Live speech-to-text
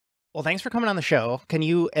Well, thanks for coming on the show. Can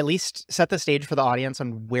you at least set the stage for the audience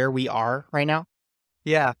on where we are right now?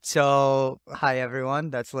 Yeah, so hi everyone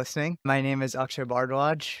that's listening. My name is Akshay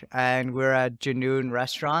Bhardwaj, and we're at Junoon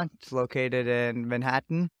restaurant located in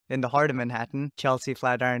Manhattan, in the heart of Manhattan, Chelsea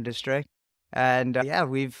Flatiron District. And yeah,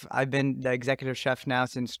 I've been the executive chef now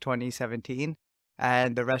since 2017,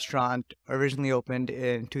 and the restaurant originally opened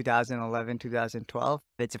in 2011, 2012.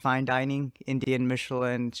 It's a fine dining Indian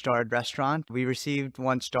Michelin starred restaurant. We received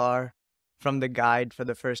 1 star from the guide for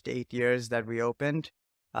the first 8 years that we opened,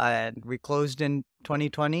 and we closed in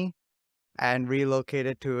 2020 and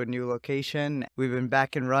relocated to a new location. We've been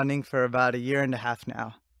back and running for about a year and a half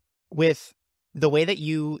now. With the way that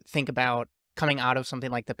you think about coming out of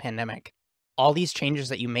something like the pandemic, all these changes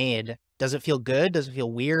that you made, does it feel good? Does it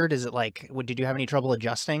feel weird? Is it like, did you have any trouble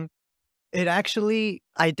adjusting? It actually,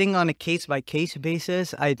 I think on a case by case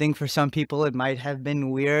basis, I think for some people it might have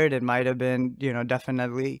been weird. It might have been,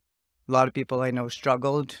 definitely a lot of people I know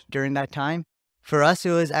struggled during that time. For us,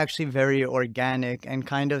 it was actually very organic and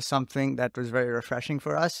kind of something that was very refreshing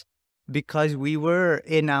for us because we were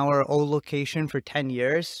in our old location for 10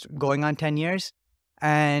 years, going on 10 years.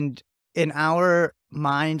 And in our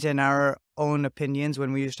minds and our own opinions,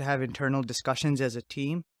 when we used to have internal discussions as a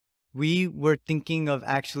team, we were thinking of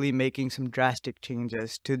actually making some drastic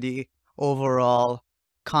changes to the overall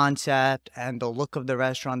concept and the look of the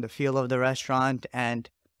restaurant, the feel of the restaurant. And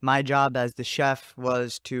my job as the chef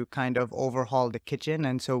was to kind of overhaul the kitchen.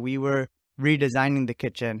 And so we were redesigning the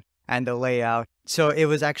kitchen and the layout. So it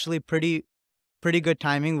was actually pretty good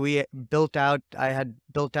timing. I had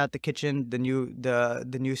built out the kitchen, the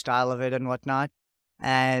new style of it and whatnot.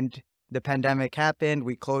 And the pandemic happened,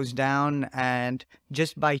 we closed down, and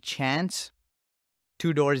just by chance,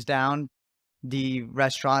 2 doors down, the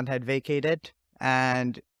restaurant had vacated,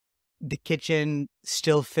 and the kitchen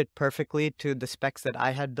still fit perfectly to the specs that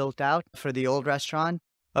I had built out for the old restaurant.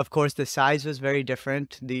 Of course, the size was very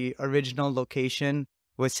different. The original location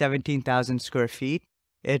was 17,000 square feet.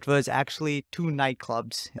 It was actually two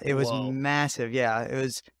nightclubs. It was Whoa. massive. Yeah, it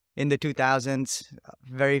was in the 2000s,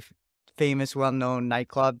 very famous, well-known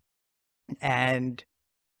nightclub. And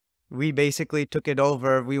we basically took it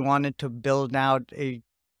over. We wanted to build out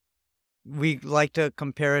we like to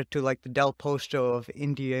compare it to like the Del Posto of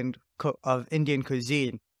Indian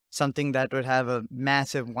cuisine, something that would have a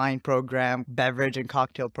massive wine program, beverage and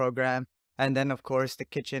cocktail program, and then of course the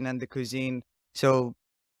kitchen and the cuisine. So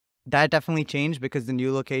that definitely changed because the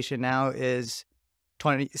new location now is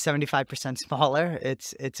 75% smaller.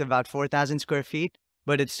 It's about 4,000 square feet,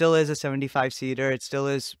 but it still is a 75 seater. It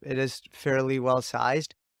is fairly well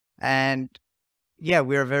sized. And yeah,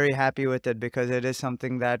 we are very happy with it because it is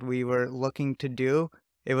something that we were looking to do.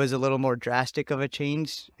 It was a little more drastic of a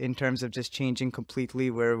change in terms of just changing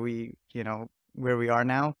completely where we are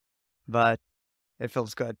now, but it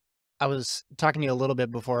feels good. I was talking to you a little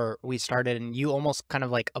bit before we started, and you almost kind of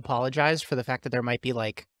like apologized for the fact that there might be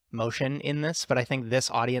like motion in this. But I think this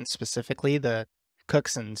audience specifically, the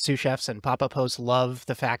cooks and sous chefs and pop-up hosts, love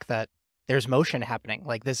the fact that there's motion happening.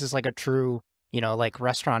 Like this is like a true, like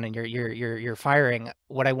restaurant, and you're firing.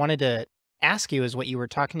 What I wanted to ask you is what you were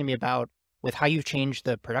talking to me about with how you've changed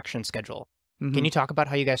the production schedule. Can Hmm. you talk about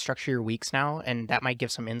how you guys structure your weeks now? And that might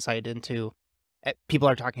give some insight into people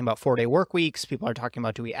are talking about 4-day work weeks. People are talking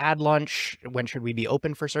about, do we add lunch? When should we be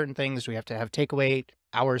open for certain things? Do we have to have takeaway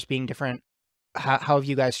hours being different? How have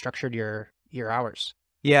you guys structured your hours?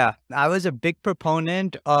 Yeah, I was a big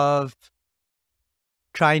proponent of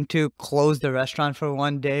trying to close the restaurant for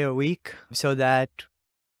 1 day a week so that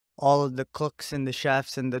all of the cooks and the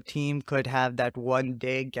chefs and the team could have that 1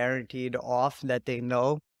 day guaranteed off that they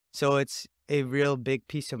know. So it's a real big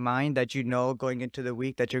peace of mind that you know going into the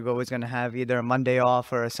week that you're always going to have either a Monday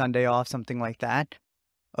off or a Sunday off, something like that.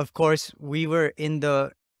 Of course, we were in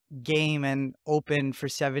the game and open for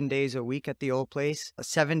 7 days a week at the old place,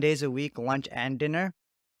 7 days a week, lunch and dinner.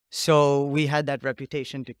 So we had that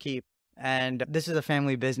reputation to keep. And this is a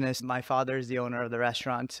family business. My father is the owner of the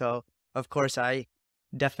restaurant. So, of course, I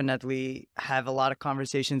definitely have a lot of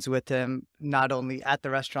conversations with him, not only at the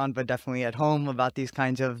restaurant, but definitely at home about these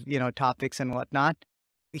kinds of, topics and whatnot.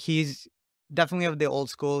 He's definitely of the old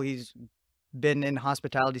school. He's been in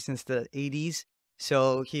hospitality since the 80s.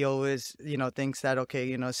 So he always, thinks that,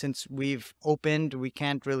 okay, since we've opened, we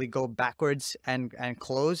can't really go backwards and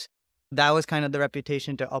close. That was kind of the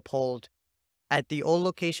reputation to uphold. At the old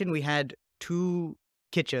location, we had two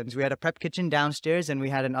kitchens. We had a prep kitchen downstairs and we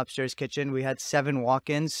had an upstairs kitchen. We had 7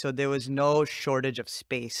 walk-ins, so there was no shortage of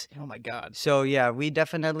space. Oh my God. So yeah, we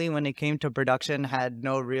definitely, when it came to production, had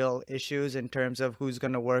no real issues in terms of who's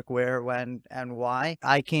going to work where, when, and why.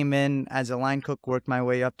 I came in as a line cook, worked my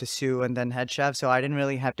way up to sous and then head chef, so I didn't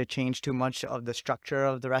really have to change too much of the structure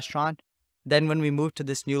of the restaurant. Then when we moved to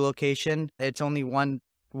this new location, it's only one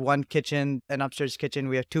kitchen, an upstairs kitchen.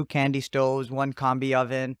 We have 2 candy stoves, 1 combi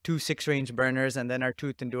oven, 2 6-range burners, and then our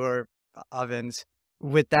 2 tandoor ovens.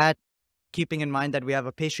 With that, keeping in mind that we have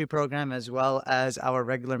a pastry program as well as our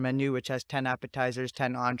regular menu, which has 10 appetizers,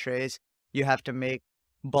 10 entrees. You have to make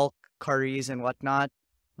bulk curries and whatnot.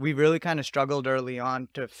 We really kind of struggled early on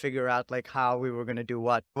to figure out like how we were going to do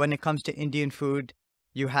what. When it comes to Indian food,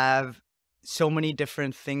 you have so many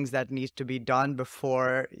different things that needs to be done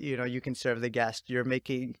before, you can serve the guest. You're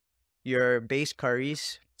making your base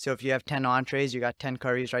curries. So if you have 10 entrees, you got 10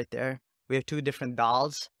 curries right there. We have 2 different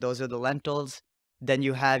dals. Those are the lentils. Then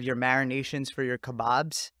you have your marinations for your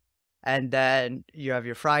kebabs. And then you have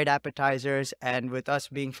your fried appetizers. And with us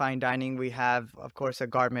being fine dining, we have, of course, a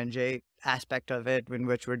garde-manger aspect of it in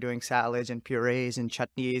which we're doing salads and purees and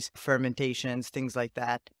chutneys, fermentations, things like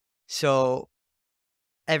that. So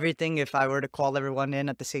everything, if I were to call everyone in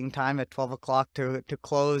at the same time at 12 o'clock to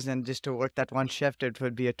close and just to work that one shift, it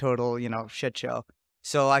would be a total, shit show.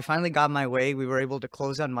 So I finally got my way. We were able to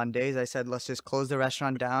close on Mondays. I said, let's just close the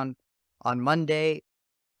restaurant down on Monday.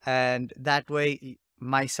 And that way,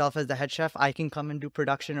 myself as the head chef, I can come and do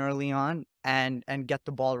production early on and get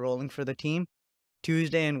the ball rolling for the team.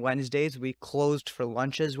 Tuesday and Wednesdays, we closed for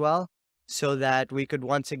lunch as well, so that we could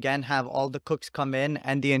once again have all the cooks come in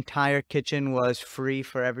and the entire kitchen was free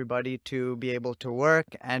for everybody to be able to work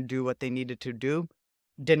and do what they needed to do.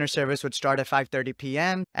 Dinner service would start at 5:30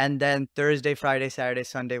 p.m. and then Thursday, Friday, Saturday,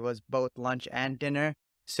 Sunday was both lunch and dinner.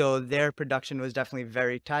 So their production was definitely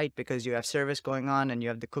very tight because you have service going on and you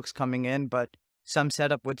have the cooks coming in, but some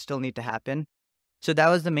setup would still need to happen. So that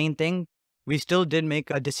was the main thing. We still did make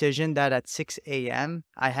a decision that at 6 a.m.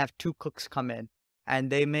 I have 2 cooks come in. And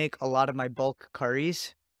they make a lot of my bulk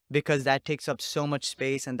curries because that takes up so much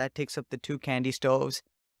space and that takes up the 2 candy stoves.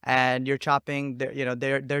 And you're chopping,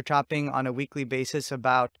 they're chopping on a weekly basis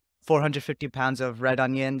about 450 pounds of red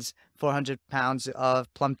onions, 400 pounds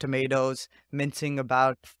of plum tomatoes, mincing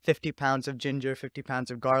about 50 pounds of ginger, 50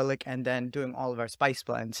 pounds of garlic, and then doing all of our spice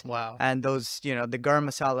blends. Wow. And those, the garam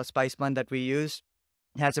masala spice blend that we use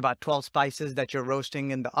has about 12 spices that you're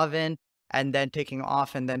roasting in the oven and then taking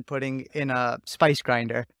off and then putting in a spice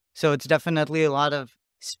grinder. So it's definitely a lot of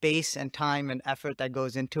space and time and effort that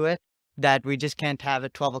goes into it that we just can't have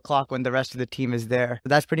at 12 o'clock when the rest of the team is there.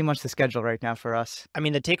 That's pretty much the schedule right now for us. I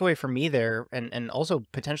mean, the takeaway for me there, and also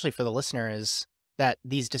potentially for the listener, is that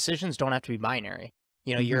these decisions don't have to be binary.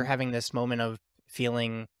 You're having this moment of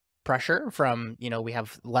feeling pressure from, we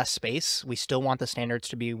have less space. We still want the standards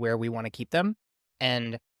to be where we want to keep them.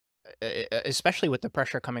 And especially with the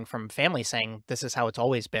pressure coming from family saying this is how it's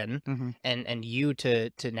always been, and you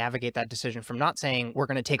to navigate that decision from not saying we're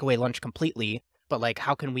going to take away lunch completely, but like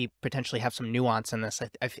how can we potentially have some nuance in this?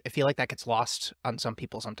 I feel like that gets lost on some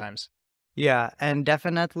people sometimes. Yeah, and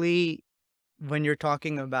definitely when you're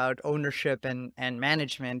talking about ownership and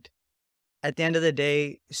management, at the end of the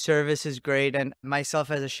day, service is great. And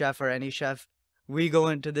myself as a chef or any chef, we go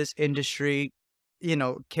into this industry,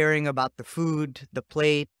 caring about the food, the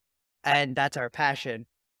plate, and that's our passion.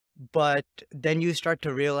 But then you start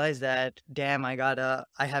to realize that, damn, I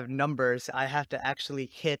have numbers. I have to actually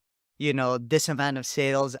hit, this amount of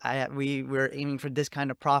sales. We're aiming for this kind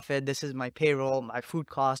of profit. This is my payroll, my food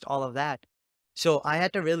cost, all of that. So I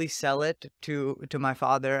had to really sell it to my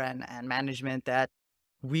father and management that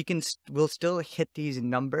we'll still hit these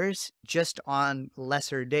numbers just on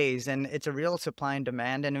lesser days. And it's a real supply and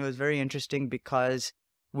demand. And it was very interesting because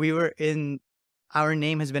our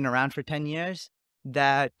name has been around for 10 years,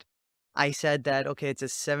 that I said that, okay, it's a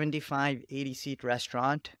 75, 80 seat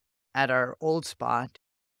restaurant. At our old spot,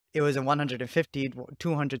 it was a 150,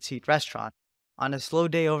 200 seat restaurant. On a slow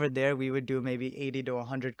day over there, we would do maybe 80 to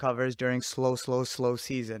 100 covers during slow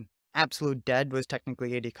season. Absolute dead was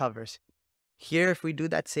technically 80 covers. Here, if we do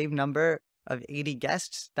that same number of 80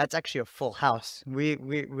 guests, that's actually a full house.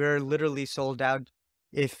 We're literally sold out.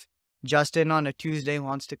 If Justin on a Tuesday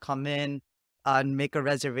wants to come in and make a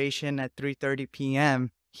reservation at 3:30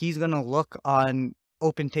 p.m., he's going to look on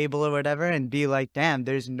Open Table or whatever and be like, damn,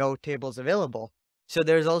 there's no tables available. So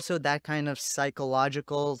there's also that kind of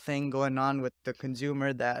psychological thing going on with the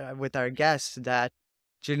consumer, that with our guests, that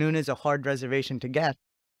Junoon is a hard reservation to get,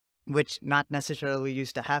 which not necessarily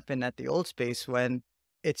used to happen at the old space when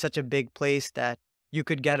it's such a big place that you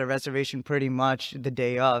could get a reservation pretty much the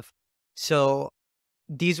day of. So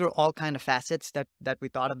these were all kind of facets that we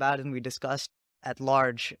thought about and we discussed at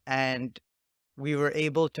large, and we were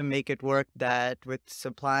able to make it work that with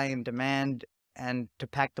supply and demand and to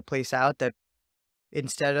pack the place out, that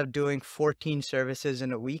instead of doing 14 services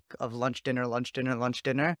in a week of lunch, dinner, lunch, dinner, lunch,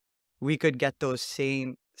 dinner, we could get those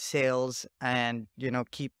same sales and,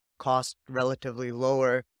 keep costs relatively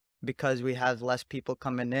lower because we have less people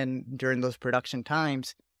coming in during those production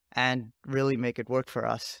times and really make it work for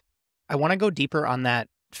us. I want to go deeper on that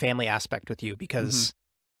family aspect with you Hmm. because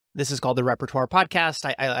this is called the Repertoire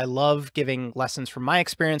Podcast. I love giving lessons from my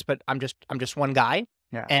experience, but I'm just one guy,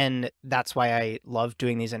 Yeah. and that's why I love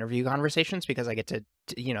doing these interview conversations because I get to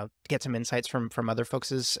get some insights from other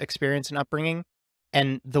folks' experience and upbringing.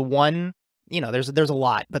 And the one, there's a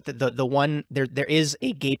lot, but the one there is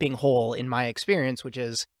a gaping hole in my experience, which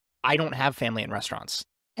is I don't have family in restaurants,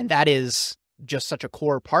 and that is just such a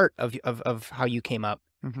core part of how you came up.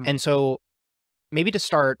 Hmm. And so maybe to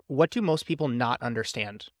start, what do most people not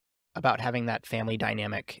understand about having that family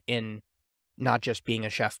dynamic in not just being a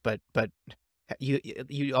chef, but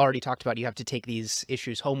you already talked about you have to take these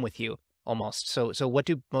issues home with you almost. So what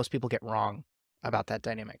do most people get wrong about that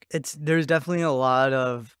dynamic? There's definitely a lot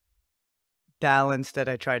of balance that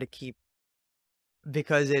I try to keep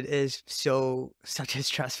because it is such a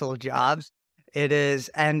stressful job. It is,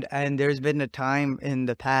 and there's been a time in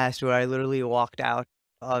the past where I literally walked out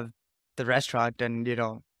of the restaurant and,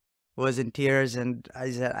 was in tears, and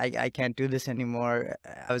I said, I can't do this anymore.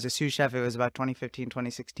 I was a sous chef. It was about 2015,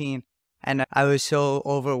 2016, and I was so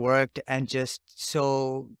overworked and just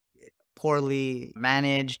so poorly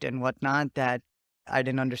managed and whatnot that I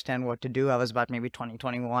didn't understand what to do. I was about maybe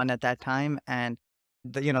 2021 at that time, and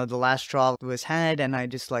the last straw was had, and I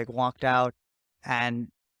just like walked out. And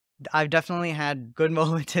I've definitely had good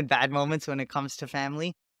moments and bad moments when it comes to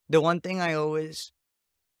family. The one thing I always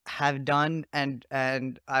have done, and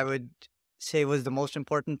I would say was the most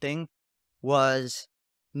important thing, was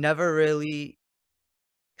never really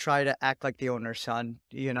try to act like the owner's son.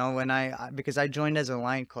 Because I joined as a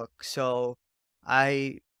line cook, so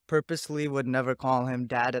I purposely would never call him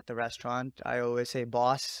dad at the restaurant. I always say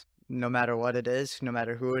boss, no matter what it is, no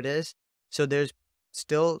matter who it is. So there's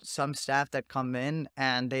still some staff that come in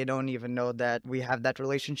and they don't even know that we have that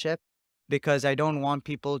relationship, because I don't want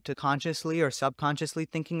people to consciously or subconsciously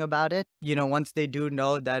thinking about it. Once they do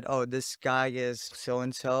know that, oh, this guy is so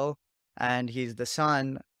and so and he's the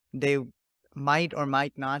son, they might or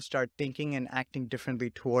might not start thinking and acting differently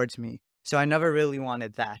towards me. So I never really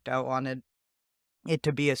wanted that. I wanted it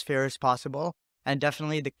to be as fair as possible. And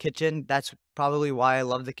definitely the kitchen, that's probably why I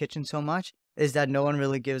love the kitchen so much, is that no one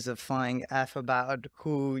really gives a flying F about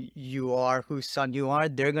who you are, whose son you are.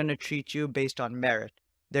 They're going to treat you based on merit.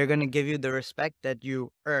 They're going to give you the respect that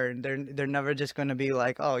you earn. They're never just going to be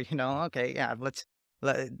like, oh, okay, yeah,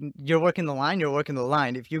 you're working the line, you're working the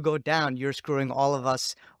line. If you go down, you're screwing all of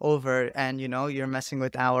us over, and, you're messing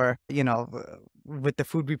with with the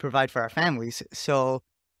food we provide for our families. So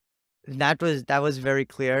that was very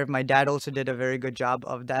clear. My dad also did a very good job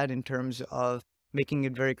of that in terms of making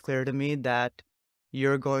it very clear to me that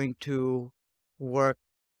you're going to work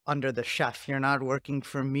under the chef. You're not working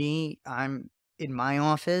for me. I'm in my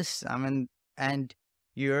office. And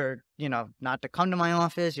you're, not to come to my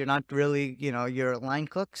office. You're not really, you're a line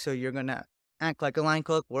cook. So you're going to act like a line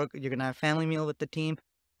cook, you're going to have family meal with the team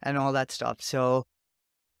and all that stuff. So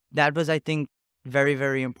that was, I think, very,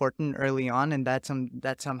 very important early on, and that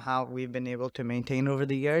somehow we've been able to maintain over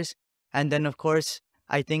the years. And then, of course,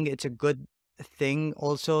 I think it's a good thing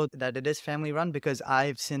also that it is family run, because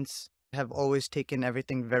I've since have always taken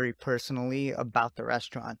everything very personally about the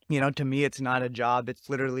restaurant. To me, it's not a job. It's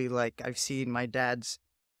literally like I've seen my dad's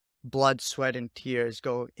blood, sweat, and tears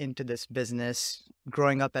go into this business.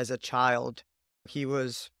 Growing up as a child, he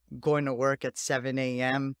was going to work at 7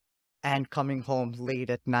 a.m. and coming home late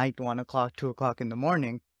at night, 1 o'clock, 2 o'clock in the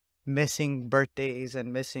morning, missing birthdays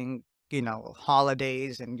and missing,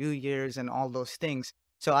 holidays and New Year's and all those things.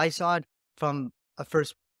 So I saw it from a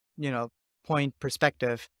first, point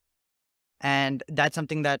perspective. And that's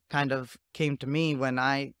something that kind of came to me when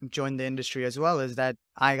I joined the industry as well, is that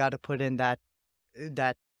I got to put in that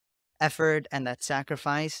effort and that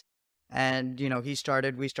sacrifice. And, we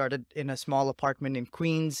started in a small apartment in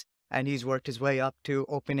Queens, and he's worked his way up to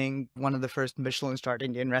opening one of the first Michelin Star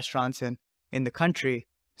Indian restaurants in the country.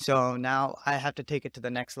 So now I have to take it to the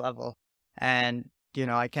next level. And,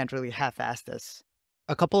 I can't really half-ass this.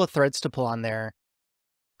 A couple of threads to pull on there.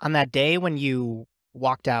 On that day when you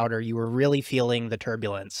walked out or you were really feeling the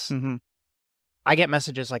turbulence, Hmm. I get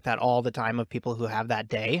messages like that all the time of people who have that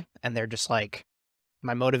day and they're just like,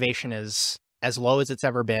 my motivation is as low as it's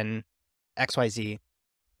ever been, XYZ.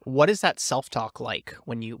 What is that self-talk like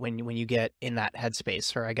when you get in that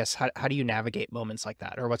headspace? Or I guess how do you navigate moments like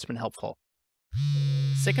that? Or what's been helpful?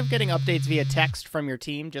 Sick of getting updates via text from your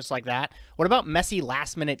team just like that? What about messy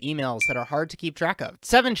last-minute emails that are hard to keep track of?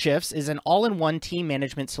 7Shifts is an all-in-one team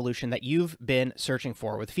management solution that you've been searching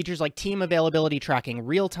for. With features like team availability tracking,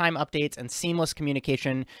 real-time updates, and seamless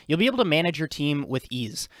communication, you'll be able to manage your team with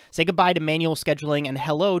ease. Say goodbye to manual scheduling and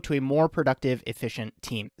hello to a more productive, efficient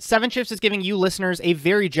team. 7Shifts is giving you listeners a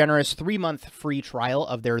very generous 3-month free trial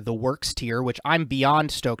of their The Works tier, which I'm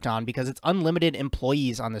beyond stoked on because it's unlimited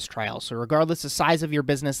employees on this trial. So regardless the size of your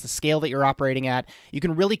business, the scale that you're operating at, you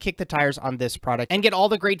can really kick the tires on this product and get all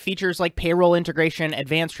the great features like payroll integration,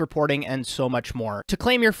 advanced reporting, and so much more. To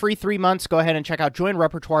claim your free 3 months, go ahead and check out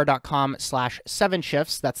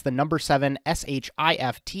joinrepertoire.com/7shifts. That's the number 7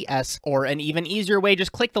 SHIFTS. Or an even easier way,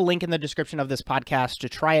 just click the link in the description of this podcast to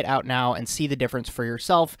try it out now and see the difference for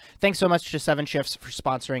yourself. Thanks so much to 7Shifts for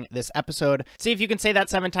sponsoring this episode. See if you can say that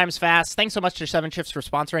 7 times fast. Thanks so much to 7Shifts for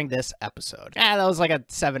sponsoring this episode. That was like a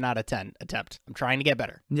 7 out of 10 attempt. I'm trying to get better.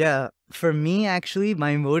 Yeah, for me, actually,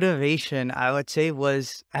 my motivation, I would say,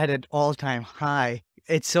 was at an all-time high.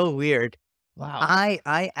 It's so weird. Wow.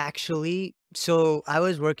 I actually, so I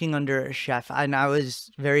was working under a chef, and I was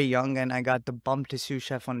very young, and I got the bump to sous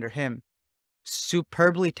chef under him.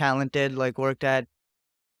 Superbly talented, like worked at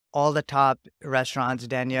all the top restaurants,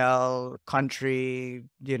 Danielle, Country,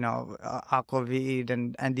 Aquavit,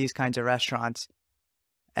 and these kinds of restaurants.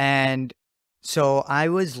 And so I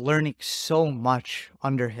was learning so much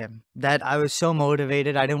under him that I was so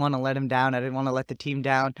motivated. I didn't want to let him down. I didn't want to let the team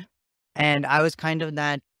down. And I was kind of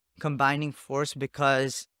that combining force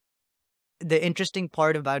because the interesting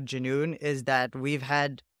part about Junoon is that we've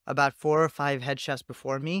had about 4 or 5 head chefs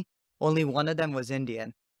before me. Only one of them was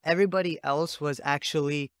Indian. Everybody else was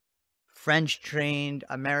actually French trained,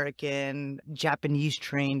 American, Japanese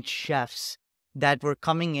trained chefs that were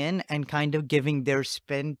coming in and kind of giving their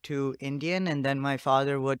spin to Indian. And then my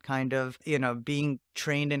father would kind of, being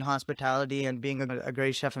trained in hospitality and being a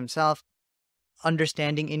great chef himself,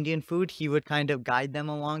 understanding Indian food, he would kind of guide them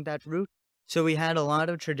along that route. So we had a lot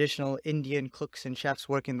of traditional Indian cooks and chefs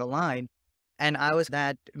working the line. And I was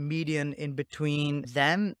that median in between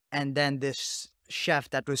them and then this chef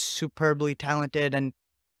that was superbly talented and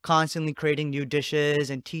constantly creating new dishes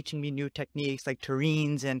and teaching me new techniques like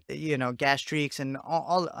terrines and gastriques and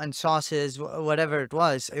all and sauces, whatever it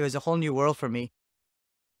was. It was a whole new world for me.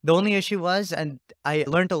 The only issue was, and I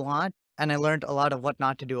learned a lot, and I learned a lot of what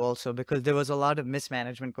not to do also, because there was a lot of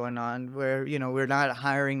mismanagement going on where we're not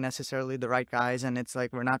hiring necessarily the right guys, and it's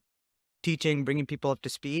like we're not teaching, bringing people up to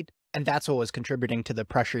speed. And that's what was contributing to the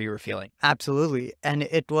pressure you were feeling. Absolutely. And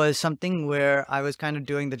it was something where I was kind of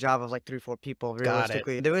doing the job of like 3, 4 people,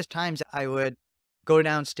 realistically. There was times I would go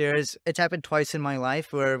downstairs. It's happened twice in my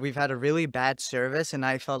life where we've had a really bad service and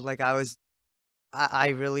I felt like I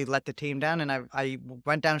really let the team down. And I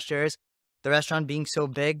went downstairs, the restaurant being so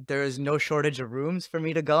big, there is no shortage of rooms for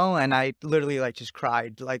me to go. And I literally like just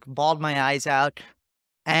cried, like bawled my eyes out.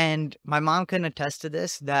 And my mom can attest to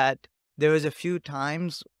this, that there was a few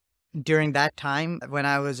times during that time when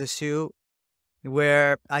I was a sous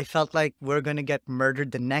where I felt like we're going to get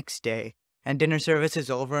murdered the next day and dinner service is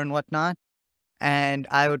over and whatnot. And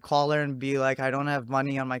I would call her and be like, I don't have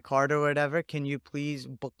money on my card or whatever. Can you please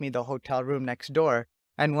book me the hotel room next door?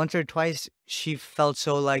 And once or twice she felt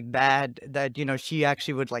so like bad that, she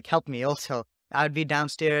actually would like help me also. I would be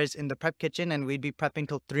downstairs in the prep kitchen and we'd be prepping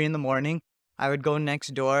till 3 in the morning. I would go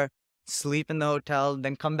next door, sleep in the hotel,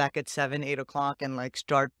 then come back at 7, 8 o'clock and like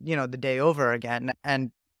start, the day over again.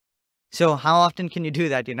 And so how often can you do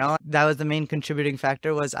that? That was the main contributing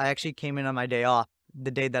factor. Was I actually came in on my day off,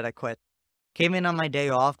 the day that I quit. Came in on my day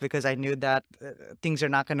off because I knew that things are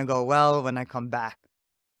not going to go well when I come back.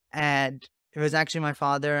 And it was actually my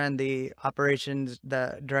father and the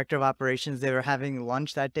director of operations, they were having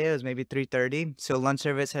lunch that day. It was maybe 3:30. So lunch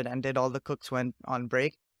service had ended. All the cooks went on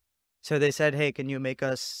break. So they said, hey, can you make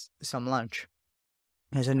us some lunch?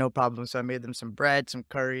 I said, no problem. So I made them some bread, some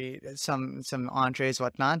curry, some entrees,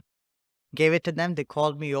 whatnot. Gave it to them. They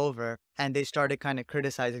called me over and they started kind of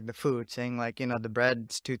criticizing the food, saying like, the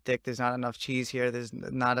bread's too thick. There's not enough cheese here. There's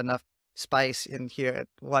not enough spice in here,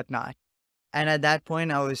 whatnot. And at that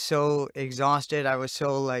point, I was so exhausted. I was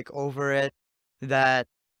so like over it that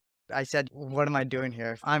I said, what am I doing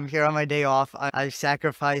here? I'm here on my day off. I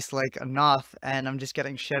sacrificed like enough and I'm just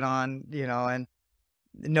getting shit on, and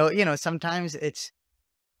sometimes it's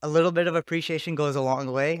a little bit of appreciation goes a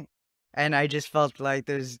long way. And I just felt like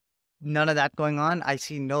there's none of that going on. I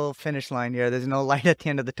see no finish line here. There's no light at the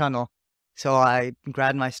end of the tunnel. So I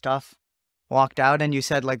grabbed my stuff, walked out, and you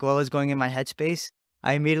said like what was going in my headspace.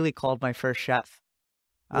 I immediately called my first chef,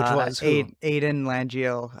 Which was who? Aiden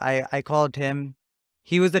Langio. I called him.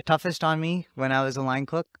 He was the toughest on me when I was a line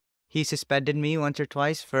cook. He suspended me once or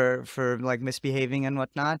twice for like misbehaving and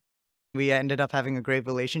whatnot. We ended up having a great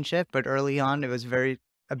relationship, but early on it was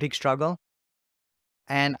a big struggle.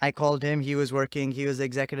 And I called him. He was the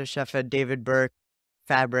executive chef at David Burke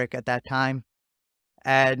Fabric at that time.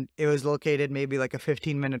 And it was located maybe like a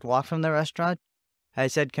 15-minute walk from the restaurant. I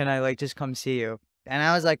said, can I like just come see you? And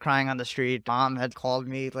I was like crying on the street. Mom had called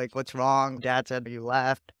me, like, what's wrong? Dad said you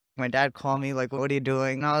left. My dad called me, like, what are you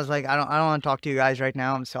doing? And I was like, I don't want to talk to you guys right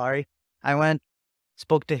now. I'm sorry. I went,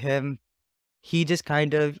 spoke to him. He just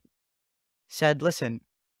kind of said, listen,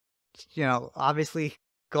 obviously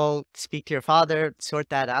go speak to your father, sort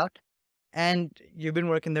that out. And you've been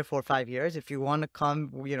working there for 5 years. If you want to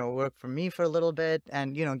come, work for me for a little bit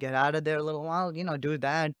and, get out of there a little while, do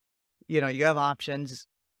that. You have options.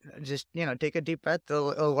 Just, take a deep breath.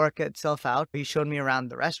 It'll work itself out. He showed me around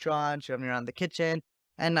the restaurant, showed me around the kitchen.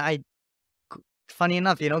 And funny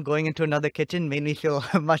enough, going into another kitchen made me feel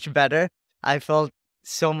much better. I felt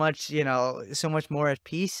so much more at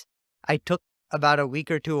peace. I took about a week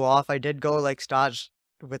or two off. I did go like stage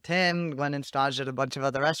with him, went and staged at a bunch of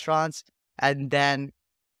other restaurants, and then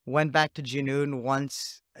went back to Junoon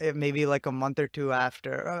once, maybe like a month or two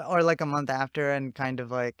after, or like a month after, and kind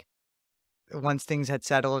of like once things had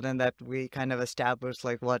settled and that we kind of established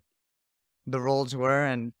like what the roles were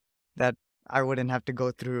and that I wouldn't have to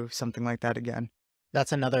go through something like that again.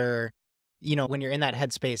 That's another, when you're in that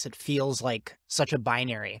headspace, it feels like such a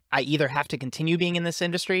binary. I either have to continue being in this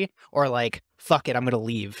industry or like, fuck it, I'm going to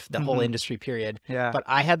leave the whole Hmm. industry period. Yeah. But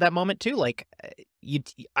I had that moment too. Like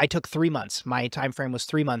I took 3 months. My time frame was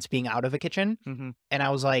 3 months being out of a kitchen. Hmm. And I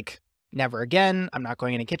was like, never again. I'm not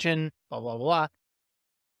going in a kitchen, blah, blah, blah, blah.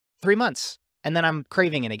 3 months. And then I'm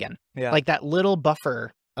craving it again. Yeah. Like that little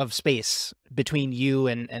buffer of space between you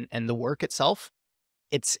and the work itself.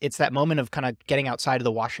 It's that moment of kind of getting outside of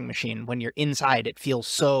the washing machine. When you're inside, it feels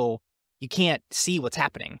so you can't see what's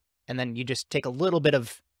happening. And then you just take a little bit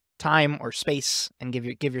of time or space and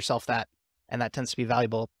give yourself that. And that tends to be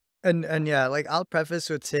valuable. And yeah, like I'll preface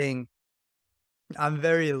with saying I'm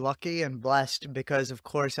very lucky and blessed because of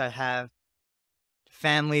course I have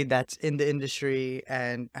family that's in the industry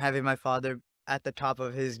and having my father at the top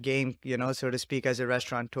of his game, so to speak, as a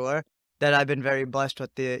restaurateur, that I've been very blessed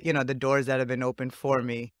with the doors that have been opened for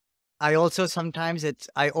me. I also sometimes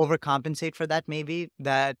I overcompensate for that, maybe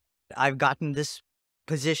that I've gotten this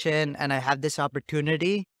position and I have this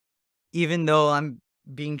opportunity, even though I'm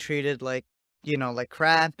being treated like, like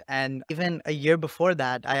crap. And even a year before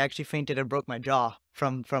that, I actually fainted and broke my jaw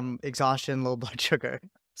from exhaustion, low blood sugar.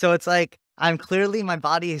 So it's like I'm clearly my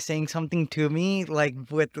body is saying something to me, like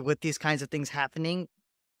with these kinds of things happening.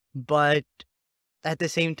 But at the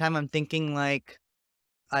same time, I'm thinking like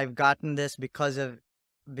I've gotten this because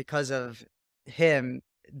of him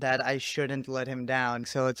that I shouldn't let him down.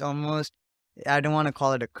 So it's almost I don't want to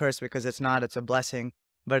call it a curse because it's not, it's a blessing.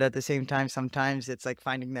 But at the same time, sometimes it's like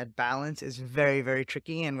finding that balance is very, very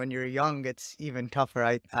tricky. And when you're young, it's even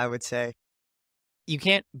tougher, I would say. You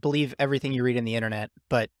can't believe everything you read in the internet,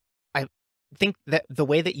 but I think that the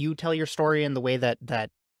way that you tell your story and the way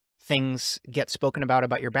that things get spoken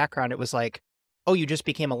about your background, it was like, oh, you just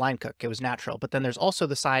became a line cook. It was natural. But then there's also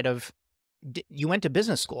the side of you went to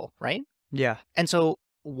business school, right? Yeah. And so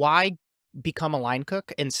why become a line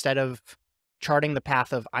cook instead of charting the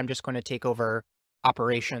path of I'm just going to take over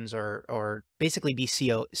operations or basically be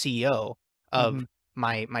CEO Hmm. of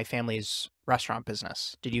my family's restaurant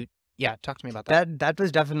business? Yeah, talk to me about that. That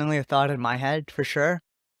was definitely a thought in my head for sure.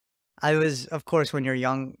 I was, of course, when you're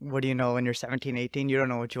young, what do you know? When you're 17, 18, you don't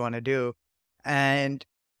know what you want to do. And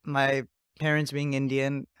my parents being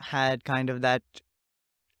Indian had kind of that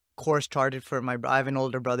course charted for I have an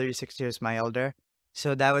older brother, he's 6 years my elder.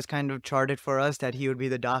 So that was kind of charted for us that he would be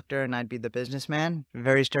the doctor and I'd be the businessman.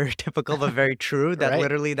 Very stereotypical, but very true. That Right.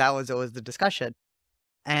 literally that was always the discussion.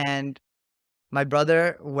 And my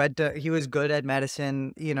brother he was good at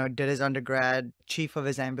medicine, did his undergrad, chief of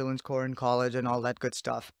his ambulance corps in college and all that good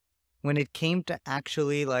stuff. When it came to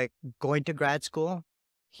actually like going to grad school,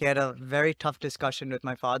 he had a very tough discussion with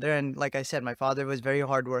my father. And like I said, my father was very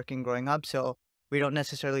hardworking growing up. So we don't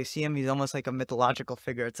necessarily see him. He's almost like a mythological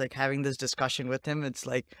figure. It's like having this discussion with him, it's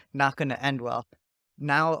like not going to end well.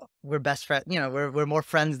 Now we're best friends, we're more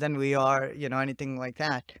friends than we are, anything like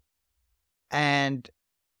that. And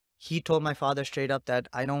he told my father straight up that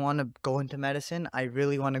I don't want to go into medicine. I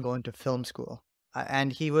really want to go into film school.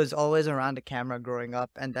 And he was always around a camera growing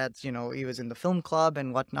up. And that's, he was in the film club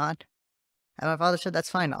and whatnot. And my father said,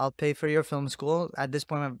 that's fine. I'll pay for your film school. At this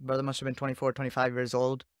point, my brother must have been 24, 25 years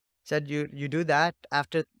old. Said, you do that.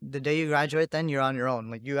 After the day you graduate, then you're on your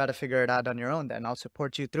own. Like, you got to figure it out on your own. Then I'll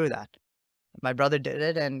support you through that. My brother did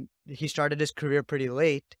it, and he started his career pretty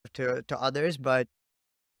late to others, but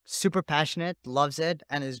super passionate, loves it,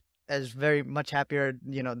 and is very much happier,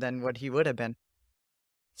 than what he would have been.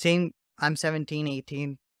 Same, I'm 17,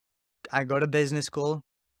 18. I go to business school.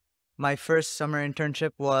 My first summer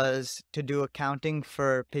internship was to do accounting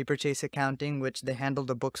for Paper Chase Accounting, which they handled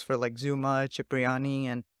the books for like Zuma, Cipriani,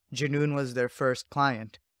 and Junoon was their first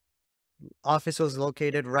client. Office was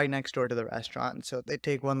located right next door to the restaurant. So they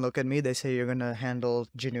take one look at me, they say, you're going to handle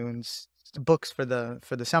Junoon's books for the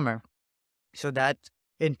summer. So that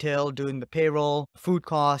entailed doing the payroll, food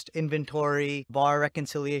cost, inventory, bar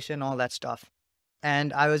reconciliation, all that stuff.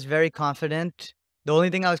 And I was very confident. The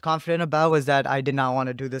only thing I was confident about was that I did not want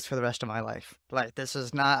to do this for the rest of my life. Like, this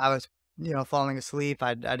is not, I was, falling asleep.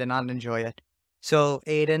 I did not enjoy it. So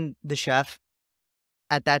Aiden, the chef,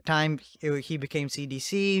 at that time, he became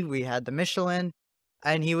CDC. We had the Michelin.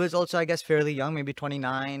 And he was also, I guess, fairly young, maybe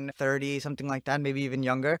 29, 30, something like that, maybe even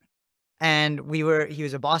younger. And he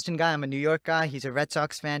was a Boston guy. I'm a New York guy. He's a Red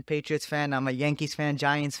Sox fan, Patriots fan. I'm a Yankees fan,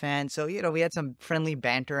 Giants fan. So, we had some friendly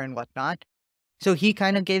banter and whatnot. So he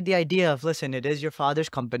kind of gave the idea of, listen, it is your father's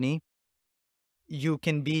company. You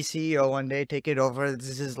can be CEO one day, take it over.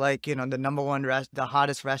 This is like, the number one, the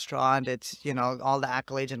hottest restaurant. It's, all the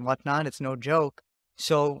accolades and whatnot. It's no joke.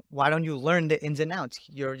 So why don't you learn the ins and outs?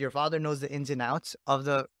 Your father knows the ins and outs of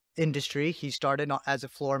the industry. He started as a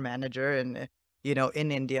floor manager in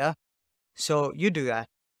India. So you do that.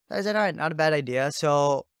 I said, all right, not a bad idea.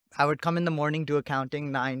 So I would come in the morning, do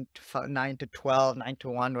accounting, 9 to 12, 9 to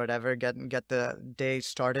 1, whatever, get the day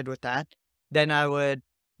started with that. Then I would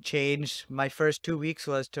change. My first 2 weeks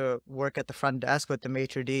was to work at the front desk with the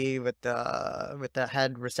maitre d', with the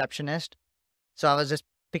head receptionist. So I was just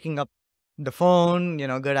picking up the phone,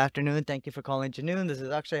 good afternoon, thank you for calling Junoon. This is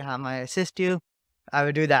Akshay, how may I assist you? I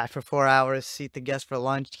would do that for 4 hours, seat the guest for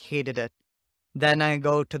lunch, hated it. Then I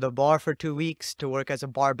go to the bar for 2 weeks to work as a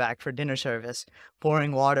bar back for dinner service,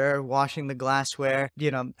 pouring water, washing the glassware.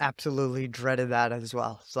 Absolutely dreaded that as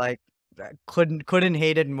well. It's like, I couldn't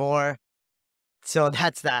hate it more. So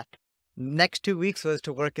that's that. Next 2 weeks was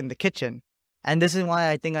to work in the kitchen. And this is why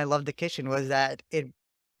I think I loved the kitchen, was that it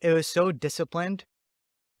was so disciplined.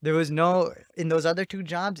 There was in those other 2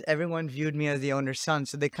 jobs, everyone viewed me as the owner's son.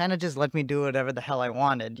 So they kind of just let me do whatever the hell I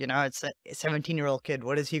wanted. It's a 17-year-old kid.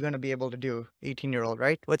 What is he going to be able to do? 18-year-old,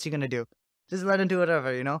 right? What's he going to do? Just let him do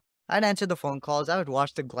whatever, I'd answer the phone calls. I would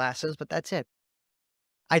wash the glasses, but that's it.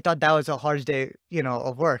 I thought that was a hard day,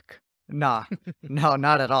 of work. Nah, no,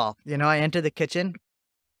 not at all. I enter the kitchen,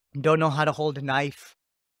 don't know how to hold a knife.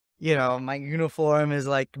 My uniform is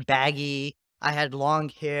like baggy. I had long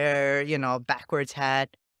hair, backwards hat.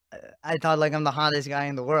 I thought like I'm the hottest guy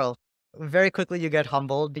in the world. Very quickly you get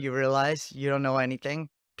humbled. You realize you don't know anything.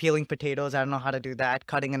 Peeling potatoes, I don't know how to do that.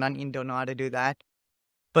 Cutting an onion, don't know how to do that.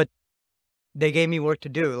 But they gave me work to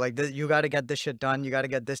do. Like, you got to get this shit done. You got to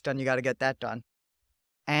get this done. You got to get that done.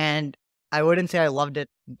 And I wouldn't say I loved it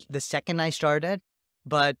the second I started,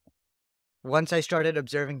 but once I started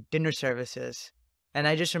observing dinner services, and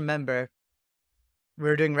I just remember we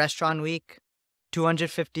were doing restaurant week,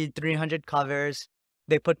 250, 300 covers.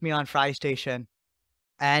 They put me on fry station,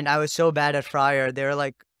 and I was so bad at fryer. They were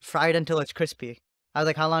like, fried until it's crispy. I was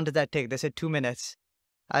like, how long did that take? They said 2 minutes.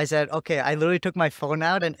 I said, okay. I literally took my phone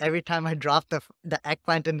out, and every time I dropped the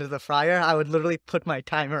eggplant into the fryer, I would literally put my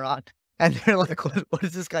timer on. And they're like, what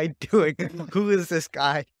is this guy doing? Who is this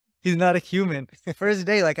guy? He's not a human. First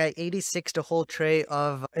day, like, I 86'd a whole tray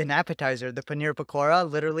of an appetizer, the paneer pakora.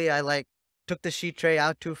 Literally, I took the sheet tray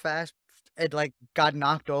out too fast. It got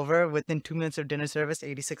knocked over within 2 minutes of dinner service,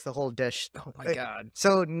 86 the whole dish. Oh my God.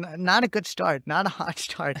 So not a good start, not a hot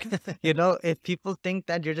start. If people think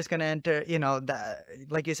that you're just going to enter,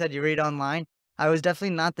 like you said, you read online. I was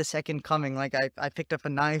definitely not the second coming. Like, I picked up a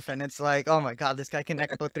knife and it's like, oh my God, this guy can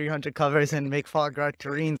echo 300 covers and make foie gras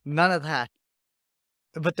terrine. None of that.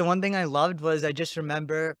 But the one thing I loved was I just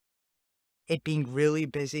remember it being really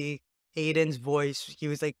busy. Aiden's voice, he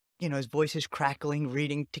was like, his voice is crackling,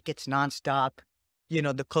 reading tickets nonstop.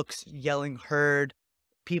 The cooks yelling herd,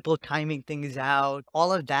 people timing things out.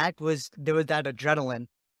 All of that there was that adrenaline.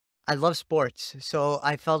 I love sports. So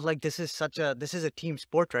I felt like this is a team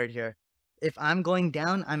sport right here. If I'm going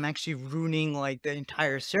down, I'm actually ruining like the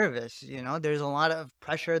entire service. There's a lot of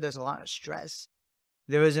pressure. There's a lot of stress.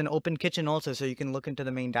 There was an open kitchen also, so you can look into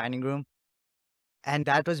the main dining room. And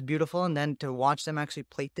that was beautiful. And then to watch them actually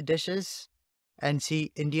plate the dishes and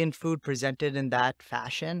see Indian food presented in that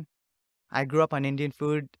fashion, I grew up on Indian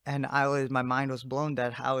food, and my mind was blown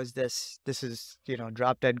that how is this? This is,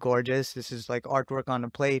 drop dead gorgeous. This is like artwork on a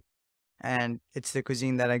plate, and it's the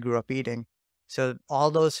cuisine that I grew up eating. So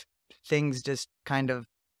all those things just kind of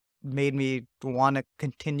made me want to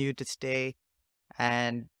continue to stay,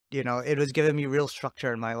 and it was giving me real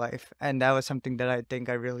structure in my life, and that was something that I think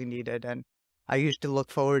I really needed. And I used to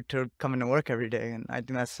look forward to coming to work every day, and I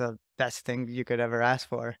think that's the best thing you could ever ask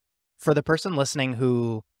for. For the person listening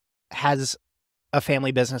who has a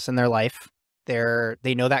family business in their life,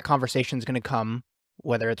 they know that conversation is going to come,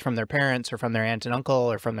 whether it's from their parents or from their aunt and uncle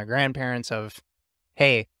or from their grandparents of,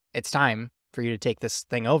 hey, it's time for you to take this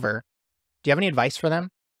thing over. Do you have any advice for them?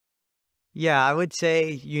 Yeah, I would say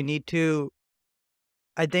you need to.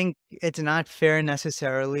 I think it's not fair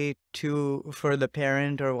necessarily for the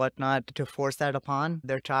parent or whatnot to force that upon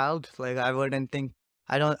their child. Like I wouldn't think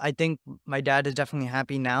I think my dad is definitely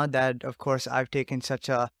happy now that of course I've taken such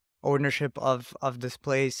a ownership of this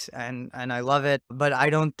place, and I love it. But I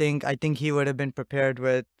think he would have been prepared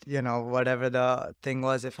with, whatever the thing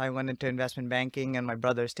was. If I went into investment banking and my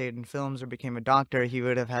brother stayed in films or became a doctor, he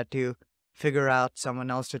would have had to figure out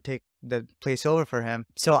someone else to take the place over for him.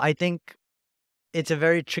 So I think it's a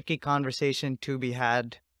very tricky conversation to be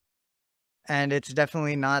had, and it's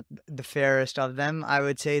definitely not the fairest of them. I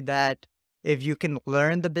would say that if you can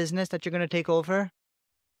learn the business that you're going to take over,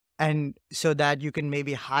 and so that you can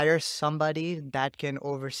maybe hire somebody that can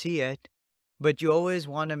oversee it, but you always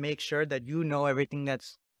want to make sure that you know everything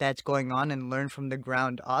that's going on and learn from the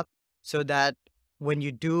ground up, so that when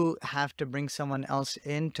you do have to bring someone else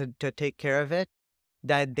in to take care of it,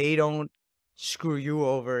 that they don't screw you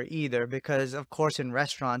over either. Because of course in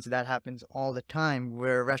restaurants that happens all the time,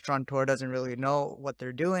 where a restaurateur doesn't really know what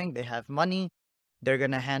they're doing. They have money, they're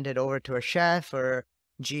going to hand it over to a chef or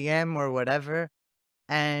GM or whatever,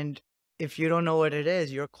 and if you don't know what it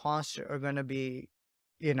is, your costs are going to be,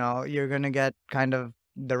 you're going to get kind of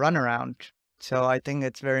the runaround. So I think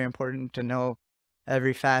it's very important to know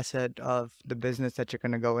every facet of the business that you're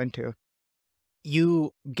going to go into.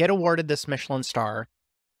 You get awarded this Michelin star,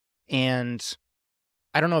 and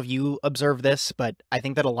I don't know if you observe this, but I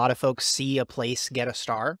think that a lot of folks see a place get a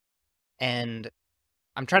star, and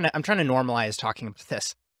I'm trying to normalize talking about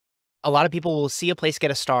this. A lot of people will see a place get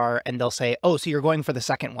a star and they'll say, "Oh, so you're going for the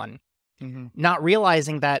second one," Hmm. not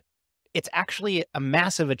realizing that it's actually a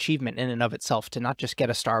massive achievement in and of itself to not just get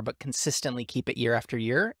a star, but consistently keep it year after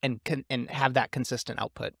year and have that consistent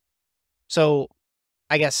output. So,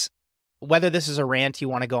 I guess whether this is a rant you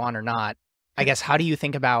want to go on or not, I guess how do you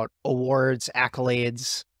think about awards,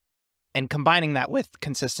 accolades, and combining that with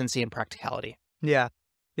consistency and practicality? Yeah.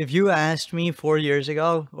 If you asked me 4 years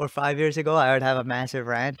ago or 5 years ago, I would have a massive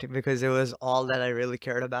rant because it was all that I really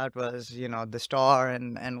cared about was, the star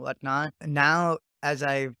and whatnot. Now, as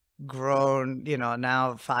I've grown,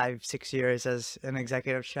 now 5, 6 years as an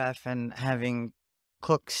executive chef and having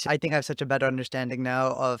cooks, I think I have such a better understanding now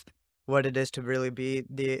of what it is to really be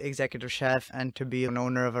the executive chef and to be an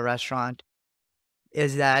owner of a restaurant.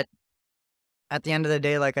 Is that at the end of the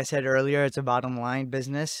day, like I said earlier, it's a bottom line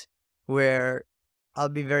business where I'll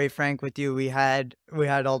be very frank with you. We had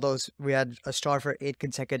a star for 8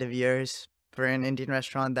 consecutive years for an Indian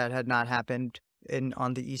restaurant that had not happened in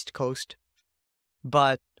on the East Coast.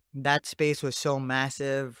 But that space was so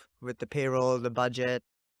massive with the payroll, the budget,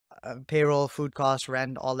 payroll, food costs,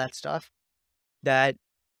 rent, all that stuff, that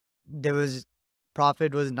there was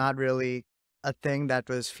profit was not really a thing that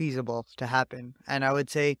was feasible to happen. And I would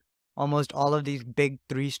say almost all of these big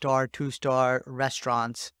 3-star, 2-star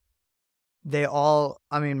restaurants,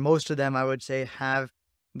 I mean, most of them, I would say, have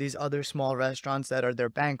these other small restaurants that are their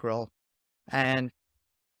bankroll. And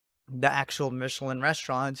the actual Michelin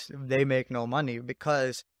restaurants, they make no money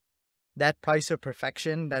because that price of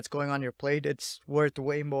perfection that's going on your plate, it's worth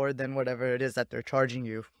way more than whatever it is that they're charging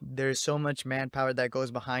you. There's so much manpower that goes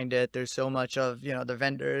behind it. There's so much of, the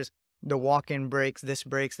vendors, the walk-in breaks, this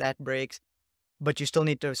breaks, that breaks, but you still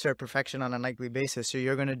need to serve perfection on a nightly basis. So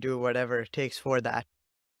you're going to do whatever it takes for that.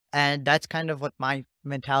 And that's kind of what my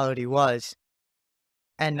mentality was.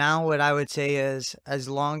 And now what I would say is, as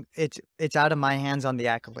long it's out of my hands on the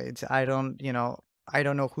accolades. I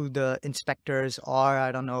don't know who the inspectors are.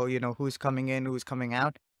 I don't know, who's coming in, who's coming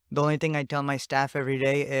out. The only thing I tell my staff every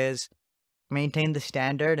day is maintain the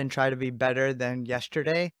standard and try to be better than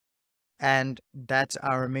yesterday. And that's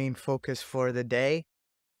our main focus for the day.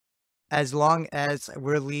 As long as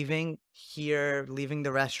we're leaving here, leaving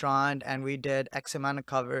the restaurant, and we did X amount of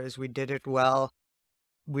covers, we did it well,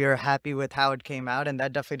 we are happy with how it came out. And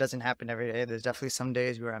that definitely doesn't happen every day. There's definitely some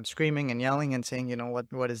days where I'm screaming and yelling and saying,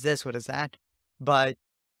 what is this? What is that? But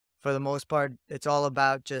For the most part, it's all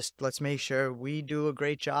about just let's make sure we do a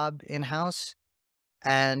great job in-house,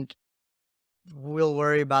 and we'll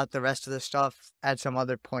worry about the rest of the stuff at some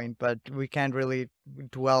other point, but we can't really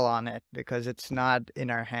dwell on it because it's not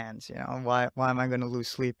in our hands, you know. Why am I going to lose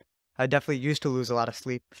sleep? I definitely used to lose a lot of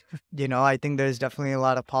sleep. You know, I think there's definitely a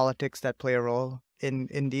lot of politics that play a role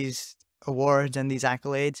in these awards and these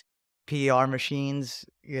accolades. PR machines,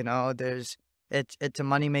 you know, it's a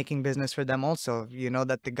money-making business for them also. You know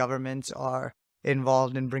that the governments are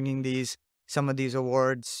involved in bringing these some of these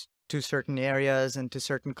awards to certain areas and to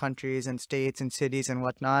certain countries and states and cities and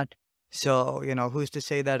whatnot. So, you know, who's to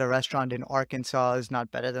say that a restaurant in Arkansas is not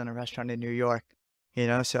better than a restaurant in New York? You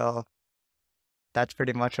know, so that's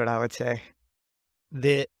pretty much what I would say.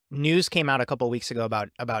 The news came out a couple weeks ago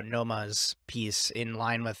about Noma's piece in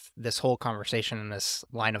line with this whole conversation and this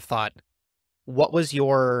line of thought. What was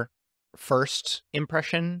your first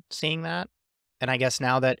impression seeing that? And I guess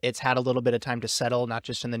now that it's had a little bit of time to settle, not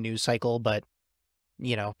just in the news cycle, but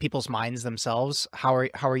you know, people's minds themselves, how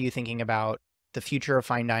are you thinking about the future of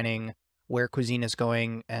fine dining, where cuisine is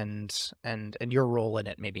going, and your role in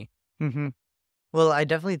it, maybe? hmm Well, I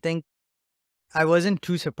definitely think I wasn't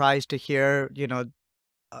too surprised to hear, you know,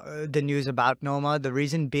 the news about Noma. The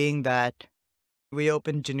reason being that we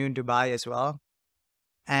opened Junoon Dubai as well.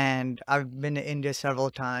 And I've been to India several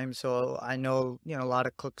times, so I know, you know, a lot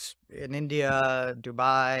of cooks in India,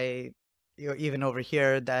 Dubai, you know, even over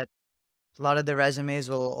here, that a lot of the resumes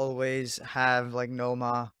will always have like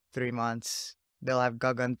Noma 3 months. They'll have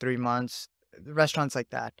Gagan 3 months, restaurants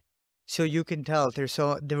like that. So you can tell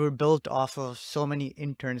they were built off of so many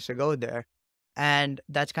interns to go there. And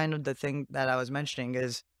that's kind of the thing that I was mentioning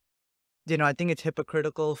is, you know, I think it's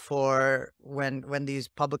hypocritical for when these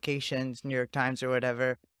publications, New York Times or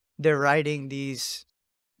whatever, they're writing these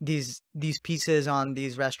pieces on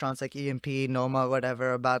these restaurants like EMP, Noma,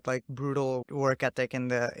 whatever, about like brutal work ethic in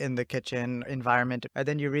the kitchen environment. And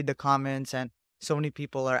then you read the comments and so many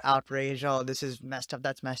people are outraged, oh, this is messed up,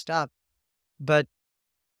 that's messed up. But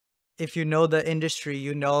if you know the industry,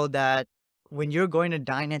 you know that when you're going to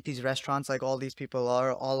dine at these restaurants, like all these people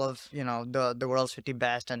are, all of, you know, the world's 50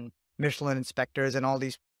 best and Michelin inspectors and all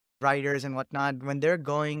these writers and whatnot, when they're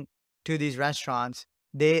going to these restaurants,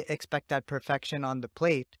 they expect that perfection on the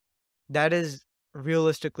plate. That is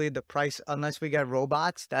realistically the price, unless we get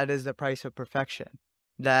robots, that is the price of perfection.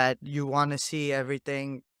 That you want to see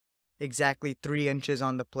everything exactly 3 inches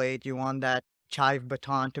on the plate. You want that chive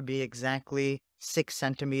baton to be exactly 6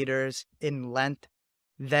 centimeters in length.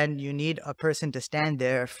 Then you need a person to stand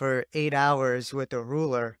there for 8 hours with a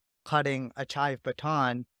ruler cutting a chive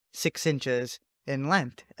baton 6 inches in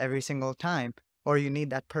length every single time. Or you need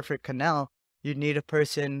that perfect quenelle. You need a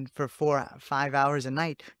person for 5 hours a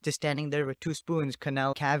night just standing there with 2 spoons,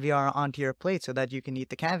 quenelle caviar onto your plate so that you can eat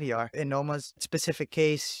the caviar. In Noma's specific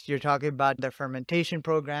case, you're talking about the fermentation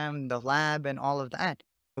program, the lab, and all of that.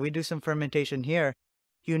 We do some fermentation here.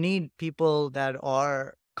 You need people that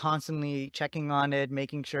are constantly checking on it,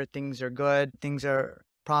 making sure things are good, things are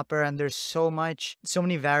proper, and there's so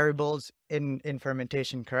many variables in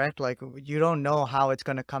fermentation, correct? Like you don't know how it's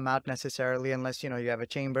going to come out necessarily unless, you know, you have a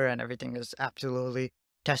chamber and everything is absolutely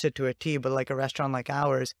tested to a T. But like a restaurant like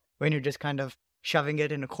ours, when you're just kind of shoving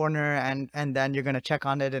it in a corner and then you're going to check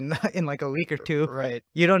on it in in like a week or two, Right.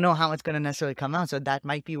 you don't know how it's going to necessarily come out. So that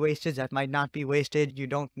might be wasted, that might not be wasted. You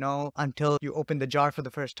don't know until you open the jar for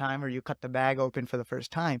the first time or you cut the bag open for the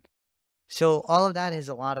first time. So all of that is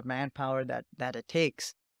a lot of manpower that it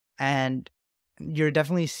takes. And you're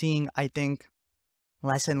definitely seeing, I think,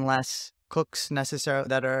 less and less cooks necessarily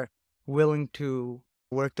that are willing to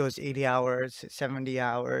work those 80 hours, 70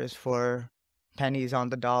 hours for pennies on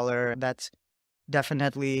the dollar. That's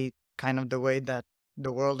definitely kind of the way that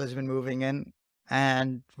the world has been moving in.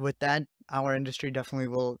 And with that, our industry definitely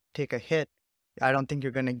will take a hit. I don't think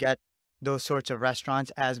you're going to get those sorts of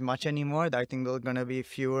restaurants as much anymore. I think they're going to be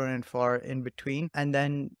fewer and far in between. And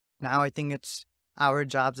then now I think it's our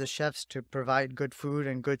jobs as chefs to provide good food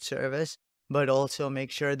and good service, but also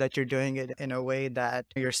make sure that you're doing it in a way that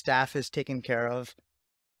your staff is taken care of.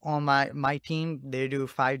 On my team, they do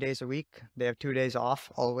 5 days a week. They have 2 days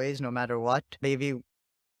off always, no matter what. Maybe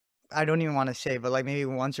I don't even want to say, but like maybe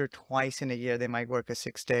once or twice in a year, they might work a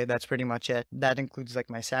 6 day. That's pretty much it. That includes like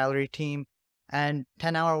my salary team. And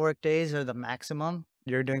 10-hour work days are the maximum.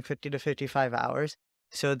 You're doing 50 to 55 hours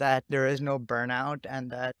so that there is no burnout and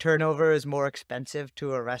that turnover is more expensive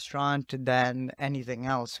to a restaurant than anything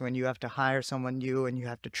else. When you have to hire someone new and you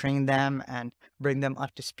have to train them and bring them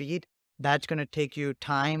up to speed, that's going to take you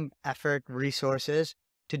time, effort, resources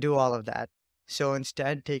to do all of that. So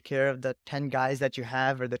instead, take care of the 10 guys that you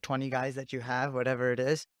have or the 20 guys that you have, whatever it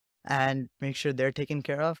is, and make sure they're taken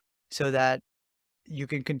care of so that you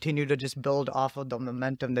can continue to just build off of the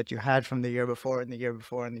momentum that you had from the year before and the year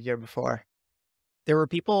before and the year before. There were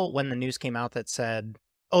people when the news came out that said,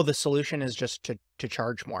 "Oh, the solution is just to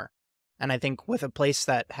charge more." And I think with a place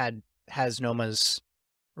that has Noma's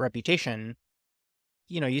reputation,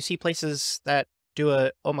 you see places that do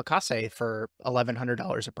a omakase for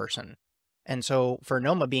 $1,100 a person. And so for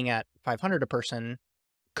Noma being at 500 a person,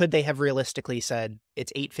 could they have realistically said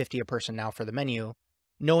it's 850 a person now for the menu,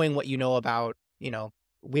 knowing what you know about,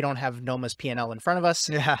 we don't have Noma's P&L in front of us,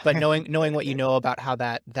 Yeah. but knowing what you know about how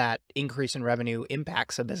that increase in revenue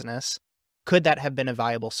impacts a business, could that have been a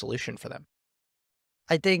viable solution for them?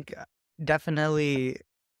 I think definitely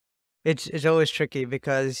it's always tricky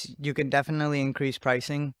because you can definitely increase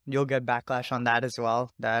pricing. You'll get backlash on that as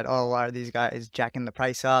well. That, oh, why are these guys jacking the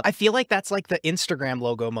price up? I feel like that's like the Instagram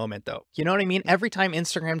logo moment, though. You know what I mean? Every time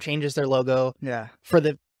Instagram changes their logo, Yeah. for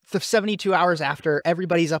the 72 hours after,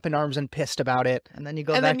 everybody's up in arms and pissed about it. And then you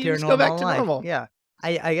go And back then to you your just go back normal to life. normal. Yeah.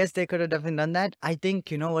 I guess they could have definitely done that. I think,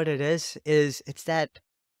 you know what it is it's that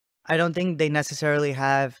I don't think they necessarily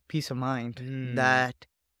have peace of mind that,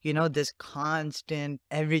 this constant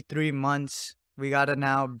every 3 months, we got to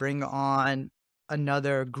now bring on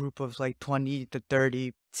another group of like 20 to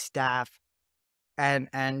 30 staff and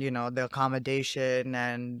the accommodation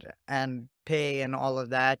and pay and all of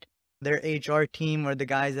that. Their HR team or the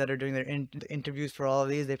guys that are doing their interviews for all of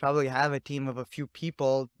these, they probably have a team of a few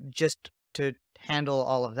people just to handle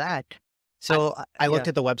all of that. So I looked yeah.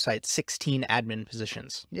 at the website, 16 admin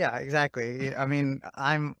positions. Yeah, exactly. I mean,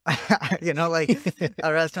 I'm, like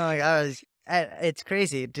a restaurant like ours, it's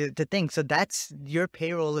crazy to think. So that's your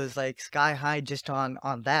payroll is like sky high just on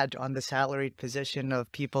the salaried position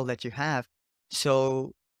of people that you have.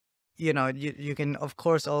 So, you can of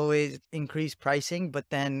course always increase pricing, but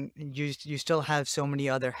then you still have so many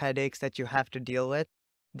other headaches that you have to deal with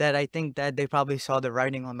that I think that they probably saw the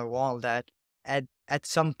writing on the wall that at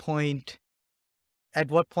some point at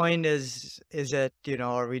what point is it,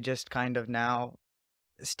 are we just kind of now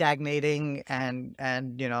stagnating and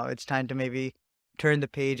it's time to maybe turn the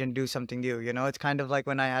page and do something new. It's kind of like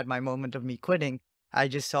when I had my moment of me quitting, I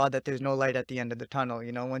just saw that there's no light at the end of the tunnel.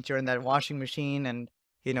 Once you're in that washing machine and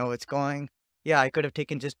it's going. Yeah, I could have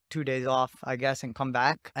taken just 2 days off, I guess, and come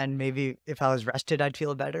back, and maybe if I was rested I'd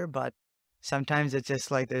feel better, but sometimes it's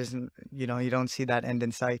just like you don't see that end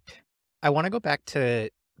in sight. I want to go back to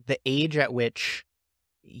the age at which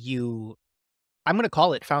I'm going to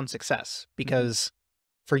call it found success, because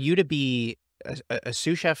for you to be a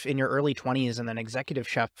sous chef in your early 20s and then executive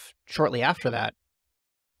chef shortly after that,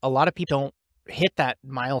 a lot of people don't hit that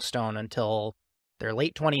milestone until their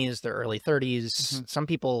late 20s, their early 30s. Some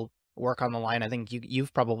people work on the line. I think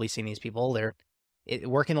you've probably seen these people. They're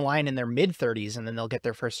working the line in their mid 30s, and then they'll get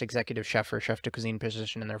their first executive chef or chef de cuisine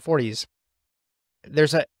position in their 40s.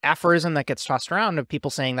 There's an aphorism that gets tossed around of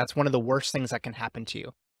people saying that's one of the worst things that can happen to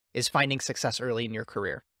you, is finding success early in your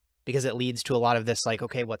career, because it leads to a lot of this like,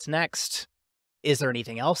 okay, what's next? Is there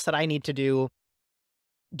anything else that I need to do?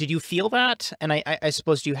 Did you feel that? And I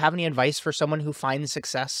suppose, do you have any advice for someone who finds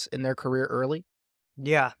success in their career early?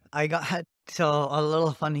 Yeah, I got so a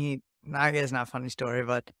little funny, I guess not funny story,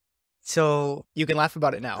 but so You can laugh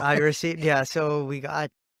about it now. I received, yeah, so I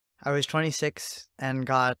was 26 and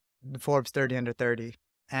got the Forbes 30 under 30.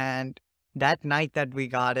 And that night that we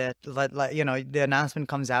got it, the announcement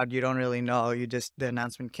comes out, you don't really know. The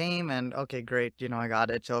announcement came and okay, great, I got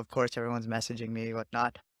it. So of course everyone's messaging me,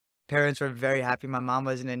 whatnot. Parents were very happy. My mom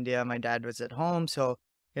was in India, my dad was at home. So,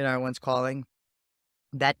 everyone's calling.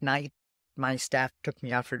 That night, my staff took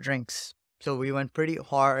me out for drinks. So we went pretty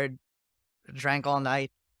hard, drank all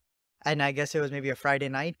night. And I guess it was maybe a Friday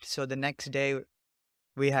night. So the next day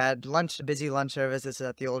we had lunch, busy lunch services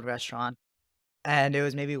at the old restaurant. And it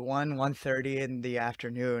was maybe 1:30 in the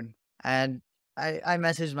afternoon. And I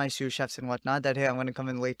messaged my sous chefs and whatnot that, hey, I'm going to come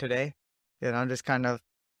in late today. I'm just kind of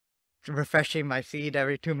refreshing my feed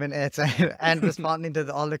every 2 minutes and responding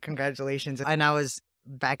to all the congratulations. And I was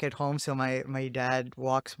back at home. So my dad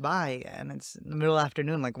walks by and it's in the middle of the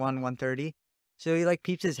afternoon, like 1:30. So he like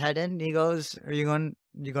peeps his head in. He goes, you going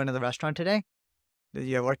to the restaurant today? Did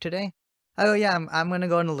you have work today? I go, yeah, I'm going to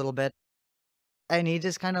go in a little bit. And he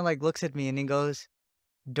just kind of like looks at me and he goes,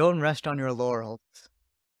 don't rest on your laurels.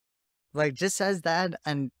 Like just says that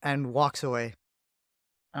and walks away.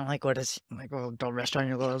 I'm like, I'm like, well, don't rest on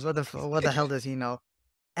your laurels. What the hell does he know?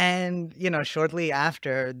 And, shortly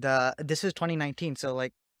after this was 2019. So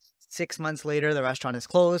like 6 months later, the restaurant is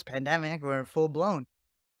closed, pandemic, we're full blown.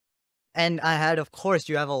 And I had, of course,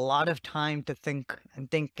 you have a lot of time to think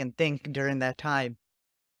and think and think during that time.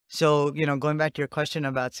 So, going back to your question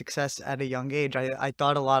about success at a young age, I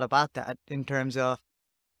thought a lot about that in terms of,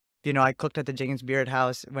 I cooked at the James Beard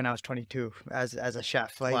House when I was 22 as a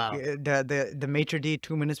chef. Like Wow. the maitre d'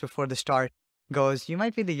 2 minutes before the start goes, "You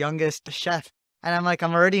might be the youngest chef," and I'm like,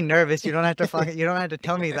 "I'm already nervous. You don't have to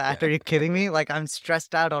tell me that. Are you kidding me? Like I'm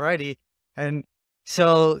stressed out already." And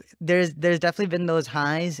so there's definitely been those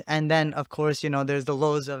highs, and then of course there's the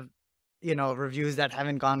lows of reviews that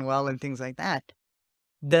haven't gone well and things like that.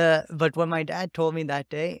 But what my dad told me that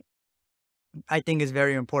day, I think is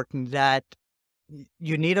very important that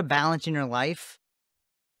you need a balance in your life,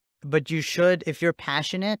 but you should, if you're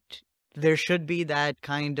passionate, there should be that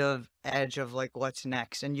kind of edge of like what's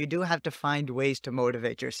next. And you do have to find ways to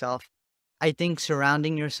motivate yourself. I think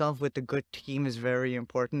surrounding yourself with a good team is very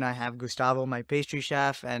important. I have Gustavo, my pastry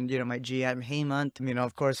chef, and my GM Hemant,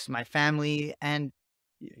 of course, my family, and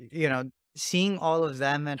seeing all of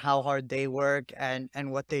them and how hard they work and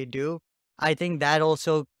what they do. I think that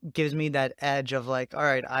also gives me that edge of like, all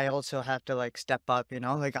right, I also have to like step up,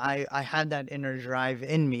 like I have that inner drive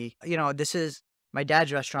in me. This is my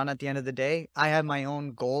dad's restaurant at the end of the day. I have my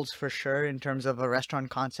own goals for sure in terms of a restaurant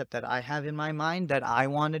concept that I have in my mind that I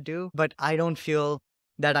want to do, but I don't feel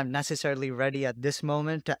that I'm necessarily ready at this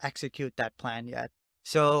moment to execute that plan yet.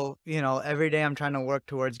 So, every day I'm trying to work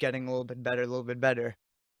towards getting a little bit better, a little bit better.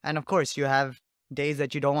 And of course, you have days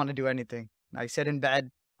that you don't want to do anything. I sit in bed,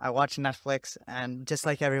 I watch Netflix, and just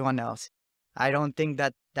like everyone else, I don't think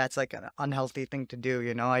that that's like an unhealthy thing to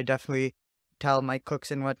do. I definitely tell my cooks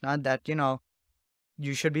and whatnot that,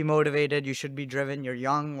 you should be motivated, you should be driven, you're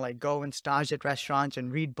young, like go and stage at restaurants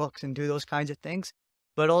and read books and do those kinds of things.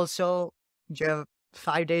 But also, you have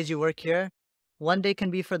 5 days you work here. One day can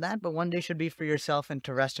be for that, but one day should be for yourself and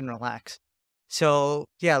to rest and relax. So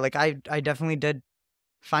yeah, like I definitely did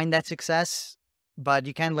find that success, but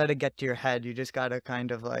you can't let it get to your head. You just gotta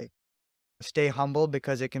kind of like stay humble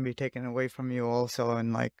because it can be taken away from you also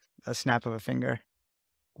in like a snap of a finger.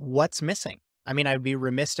 What's missing? I mean, I'd be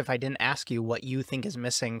remiss if I didn't ask you what you think is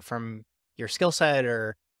missing from your skill set,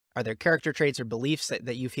 or are there character traits or beliefs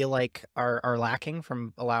that you feel like are lacking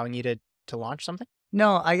from allowing you to launch something?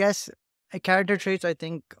 No, I guess character traits I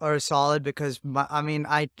think are solid because I mean,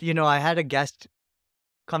 I had a guest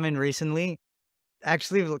come in recently,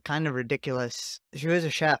 actually kind of ridiculous. She was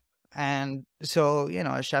a chef. And so,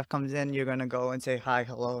 a chef comes in, you're going to go and say hi,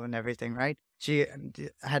 hello, and everything, right? She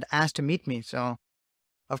had asked to meet me. So,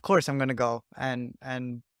 of course, I'm going to go. And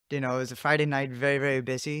it was a Friday night, very, very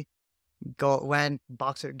busy. Gave a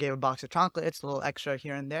box of chocolates, a little extra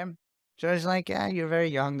here and there. So I was like, yeah, you're very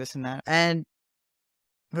young, this and that. And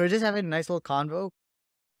we were just having a nice little convo.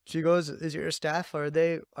 She goes, is your staff, are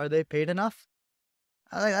they paid enough?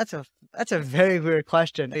 I like that's a very weird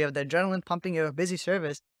question. You have the adrenaline pumping, you have a busy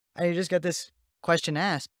service, and you just get this question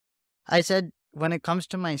asked. I said, when it comes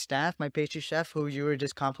to my staff, my pastry chef, who you were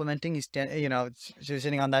just complimenting, she was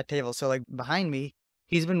sitting on that table. So like behind me,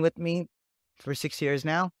 he's been with me for 6 years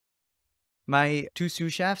now. My two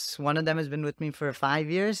sous chefs, one of them has been with me for 5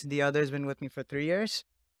 years, the other has been with me for 3 years,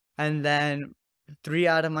 and then 3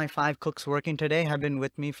 out of my 5 cooks working today have been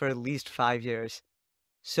with me for at least 5 years.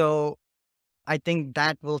 So I think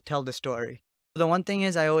that will tell the story. The one thing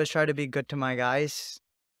is I always try to be good to my guys.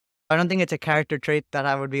 I don't think it's a character trait that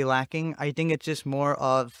I would be lacking. I think it's just more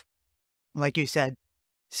of, like you said,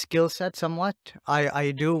 skill set somewhat.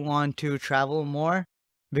 I do want to travel more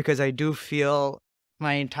because I do feel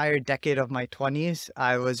my entire decade of my 20s,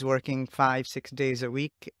 I was working 5, 6 days a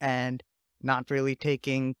week and not really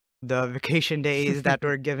taking the vacation days that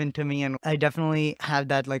were given to me. And I definitely have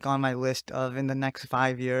that like on my list of in the next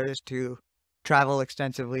 5 years to travel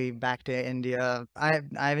extensively back to India. I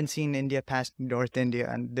haven't seen India past North India,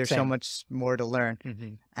 and there's so Same. much more to learn.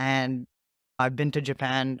 Hmm. And I've been to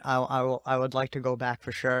Japan. I would like to go back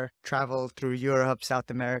for sure. Travel through Europe,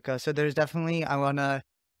 South America. So there's definitely, I want to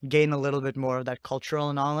gain a little bit more of that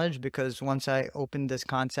cultural knowledge because once I open this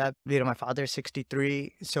concept, my father's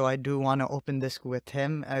 63, so I do want to open this with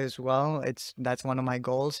him as well. That's one of my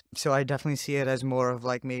goals. So I definitely see it as more of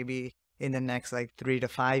like maybe in the next like 3 to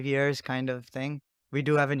 5 years kind of thing. We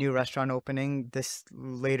do have a new restaurant opening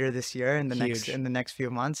later this year in the Huge. next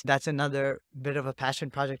few months. That's another bit of a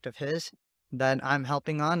passion project of his that I'm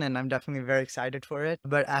helping on, and I'm definitely very excited for it.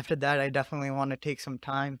 But after that, I definitely want to take some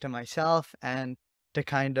time to myself and to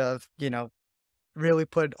kind of, really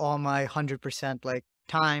put all my 100% like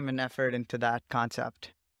time and effort into that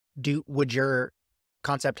concept. Would your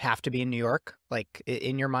concept have to be in New York, like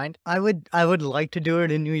in your mind? I would like to do it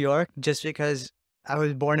in New York just because I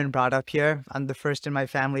was born and brought up here. I'm the first in my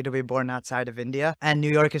family to be born outside of India. And New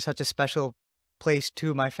York is such a special place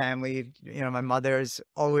to my family. My mother's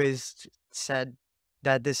always said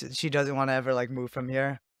that she doesn't want to ever like move from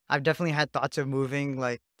here. I've definitely had thoughts of moving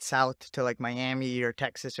like south to like Miami or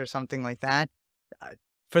Texas or something like that. uh,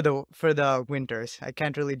 for the winters. I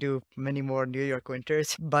can't really do many more New York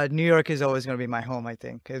winters, but New York is always going to be my home, I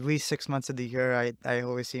think. At least 6 months of the year, I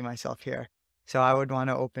always see myself here. So I would want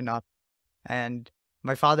to open up. And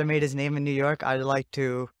my father made his name in New York. I'd like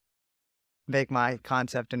to make my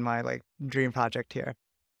concept and my like dream project here.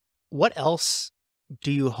 What else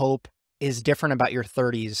do you hope is different about your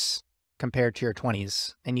 30s compared to your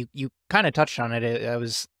 20s? And you kind of touched on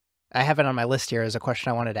it. I have it on my list here as a question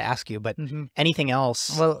I wanted to ask you, but anything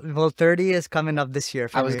else? Well, 30 is coming up this year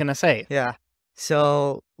for I was me. going to say. Yeah.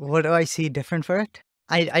 So what do I see different for it?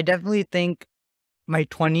 I definitely think my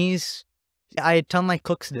 20s, I tell my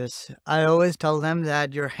cooks this. I always tell them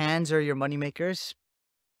that your hands are your money makers,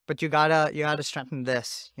 but you gotta strengthen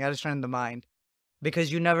this. You gotta strengthen the mind,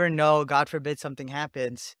 because you never know. God forbid something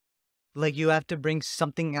happens. Like, you have to bring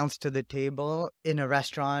something else to the table in a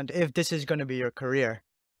restaurant if this is going to be your career.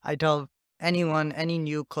 I tell anyone, any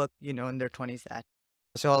new cook, in their 20s that.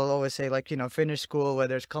 So I'll always say, like, finish school,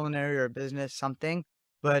 whether it's culinary or business, something,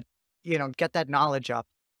 but, get that knowledge up.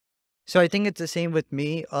 So I think it's the same with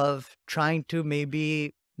me, of trying to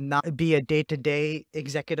maybe not be a day-to-day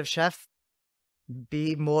executive chef,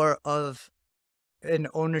 be more of an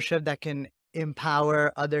ownership that can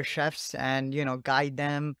empower other chefs and, guide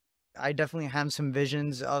them. I definitely have some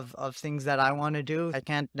visions of things that I want to do. I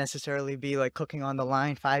can't necessarily be like cooking on the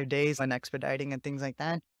line 5 days and expediting and things like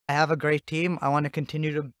that. I have a great team. I want to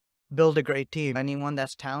continue to build a great team. Anyone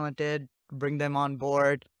that's talented, bring them on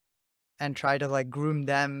board and try to like groom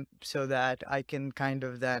them so that I can kind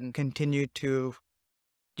of then continue to,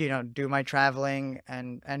 do my traveling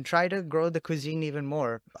and try to grow the cuisine even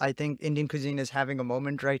more. I think Indian cuisine is having a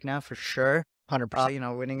moment right now for sure.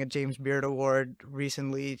 100%. Winning a James Beard Award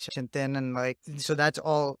recently, Chintan, and like, so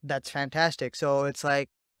that's fantastic. So it's like,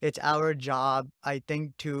 it's our job, I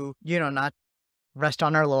think, to, not rest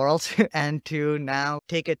on our laurels and to now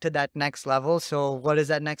take it to that next level. So what is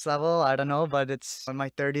that next level? I don't know, but it's in my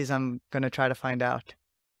 30s. I'm going to try to find out.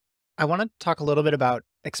 I want to talk a little bit about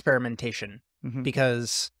experimentation, Mhm.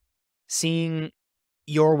 because seeing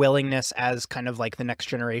your willingness as kind of like the next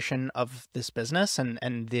generation of this business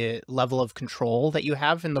and the level of control that you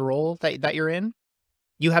have in the role that you're in,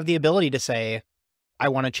 you have the ability to say, I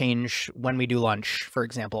want to change when we do lunch, for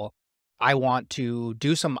example. I want to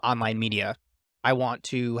do some online media. I want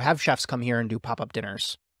to have chefs come here and do pop-up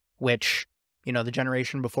dinners, which, the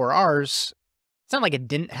generation before ours, it's not like it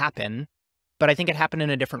didn't happen, but I think it happened in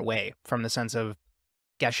a different way, from the sense of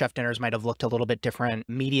guest chef dinners might have looked a little bit different.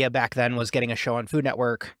 Media back then was getting a show on Food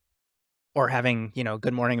Network, or having,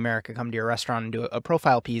 Good Morning America come to your restaurant and do a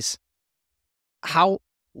profile piece. How,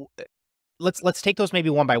 let's take those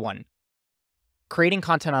maybe one by one. Creating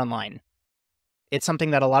content online. It's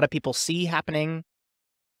something that a lot of people see happening.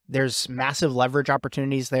 There's massive leverage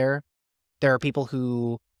opportunities there. There are people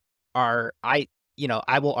who are, I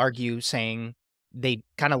will argue, saying they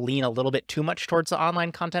kind of lean a little bit too much towards the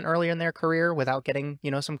online content earlier in their career without getting,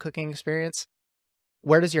 some cooking experience.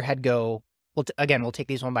 Where does your head go? Well, again, we'll take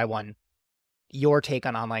these one by one. Your take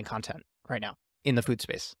on online content right now in the food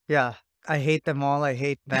space. Yeah. I hate them all. I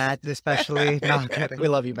hate Matt, especially. No, I'm kidding. We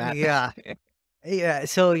love you, Matt. Yeah. Yeah.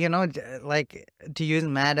 So, like, to use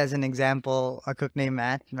Matt as an example, a cook named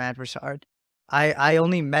Matt Broussard, I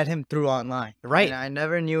only met him through online. Right. And I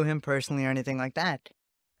never knew him personally or anything like that.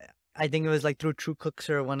 I think it was like through True Cooks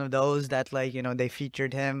or one of those that, like, they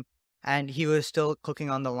featured him, and he was still cooking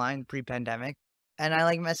on the line pre-pandemic. And I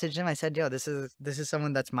like messaged him. I said, yo, this is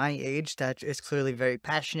someone that's my age that is clearly very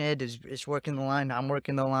passionate, is working the line. I'm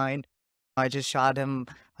working the line. I just shot him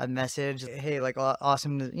a message. Hey, like,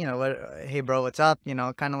 awesome. Hey, bro, what's up? Kind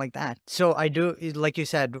of like that. So I do, like you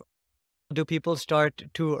said, do people start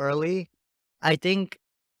too early? I think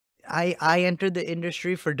I entered the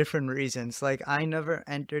industry for different reasons. Like, I never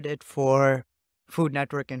entered it for Food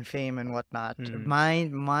Network and fame and whatnot.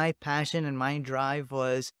 My passion and my drive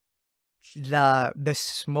was the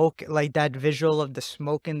smoke, like that visual of the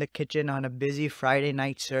smoke in the kitchen on a busy Friday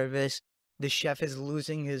night service. The chef is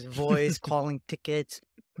losing his voice, calling tickets,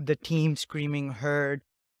 the team screaming herd,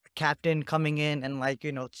 captain coming in and like,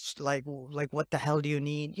 like what the hell do you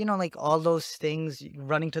need? Like all those things,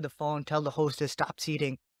 running to the phone, tell the hostess stop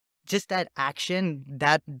seating. Just that action,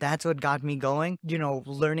 that's what got me going.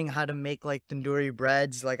 Learning how to make like tandoori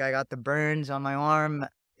breads. Like, I got the burns on my arm,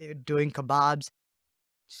 doing kebabs.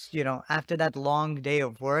 After that long day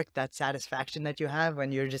of work, that satisfaction that you have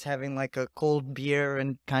when you're just having like a cold beer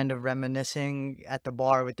and kind of reminiscing at the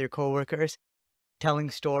bar with your coworkers, telling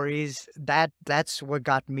stories. That's what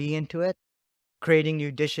got me into it. Creating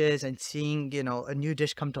new dishes and seeing, a new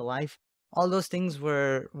dish come to life. All those things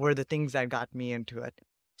were the things that got me into it.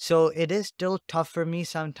 So it is still tough for me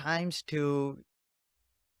sometimes to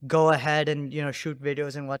go ahead and, shoot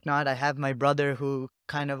videos and whatnot. I have my brother who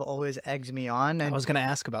kind of always eggs me on, I and was going to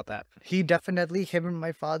ask about that. he definitely, him and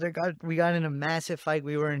my father we got in a massive fight.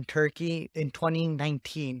 We were in Turkey in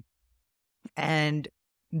 2019, and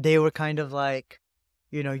they were kind of like,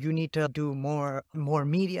 you need to do more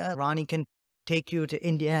media. Ronnie can take you to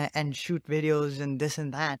India and shoot videos and this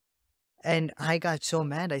and that. And I got so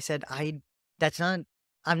mad. I said, that's not,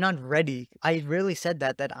 I'm not ready. I really said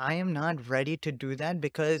that I am not ready to do that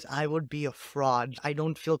because I would be a fraud. I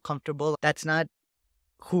don't feel comfortable. That's not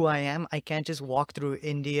who I am. I can't just walk through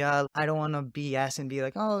India. I don't want to BS and be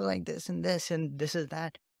like, oh, like this and this and this is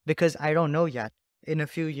that, because I don't know yet. In a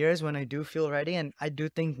few years when I do feel ready, and I do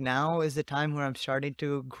think now is the time where I'm starting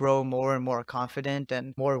to grow more and more confident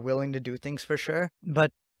and more willing to do things for sure.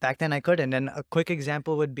 But back then I couldn't. And a quick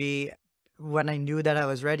example would be when I knew that I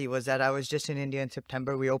was ready was that I was just in India in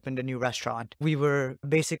September. We opened a new restaurant. We were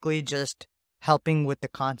basically just helping with the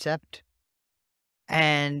concept.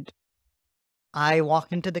 And I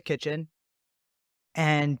walked into the kitchen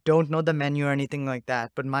and don't know the menu or anything like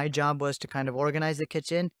that. But my job was to kind of organize the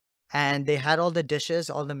kitchen, and they had all the dishes,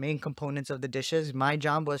 all the main components of the dishes. My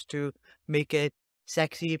job was to make it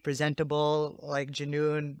sexy, presentable, like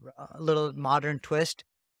Junoon, a little modern twist,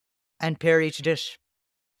 and pair each dish.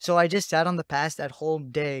 So I just sat on the past that whole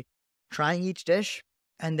day trying each dish,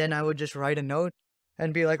 and then I would just write a note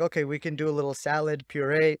and be like, okay, we can do a little salad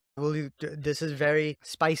puree. This is very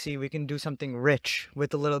spicy. We can do something rich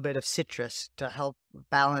with a little bit of citrus to help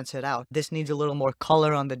balance it out. This needs a little more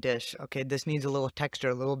color on the dish. Okay, this needs a little texture,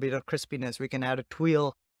 a little bit of crispiness. We can add a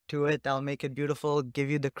tuile to it. That'll make it beautiful, give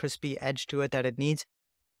you the crispy edge to it that it needs.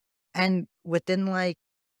 And within like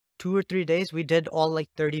 2 or 3 days, we did all like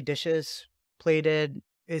 30 dishes, plated.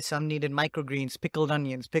 Some needed microgreens, pickled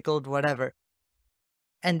onions, pickled whatever.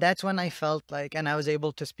 And that's when I felt like, and I was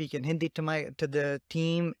able to speak in Hindi to the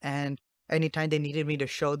team, and anytime they needed me to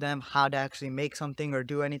show them how to actually make something or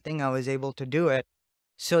do anything, I was able to do it.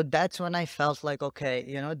 So that's when I felt like, okay,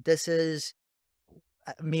 this is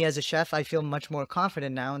me as a chef. I feel much more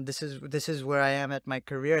confident now, and this is where I am at my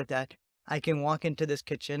career, that I can walk into this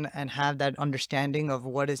kitchen and have that understanding of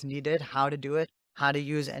what is needed, how to do it, how to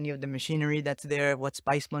use any of the machinery that's there, what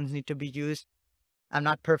spice blends need to be used. I'm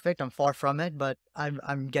not perfect. I'm far from it, but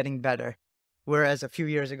I'm getting better. Whereas a few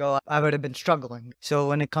years ago, I would have been struggling. So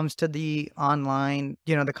when it comes to the online,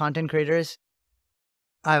 the content creators,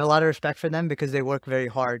 I have a lot of respect for them because they work very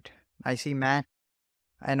hard. I see Matt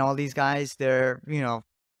and all these guys, they're,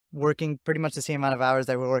 working pretty much the same amount of hours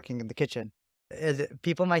that we're working in the kitchen.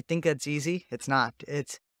 People might think it's easy. It's not.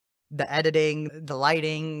 It's the editing, the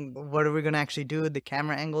lighting, what are we going to actually do, the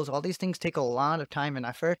camera angles, all these things take a lot of time and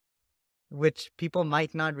effort, which people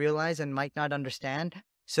might not realize and might not understand.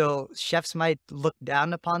 So chefs might look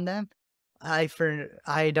down upon them. I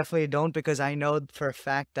definitely don't, because I know for a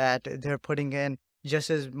fact that they're putting in just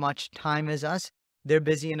as much time as us. They're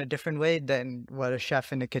busy in a different way than what a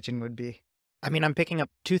chef in the kitchen would be. I mean, I'm picking up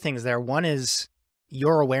two things there. One is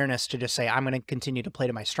your awareness to just say, I'm going to continue to play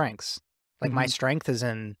to my strengths. Like my strength is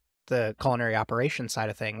in the culinary operations side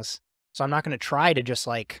of things. So I'm not going to try to just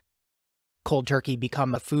like cold turkey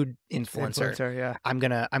become a food influencer. Yeah. I'm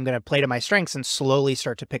gonna play to my strengths and slowly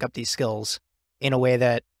start to pick up these skills in a way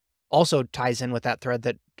that also ties in with that thread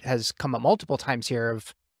that has come up multiple times here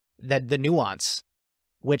of that the nuance,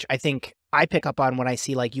 which I think I pick up on when I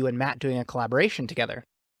see like you and Matt doing a collaboration together.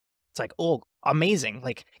 It's like, oh, amazing.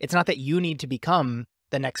 Like, it's not that you need to become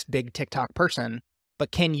the next big TikTok person,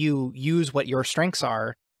 but can you use what your strengths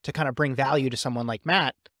are to kind of bring value to someone like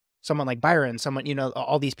Matt, someone like Byron, someone,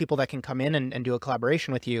 all these people that can come in and do a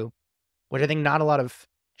collaboration with you, which I think not a lot of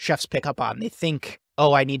chefs pick up on. They think,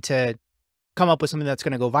 oh, I need to come up with something that's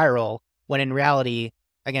going to go viral, when in reality,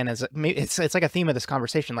 again, it's like a theme of this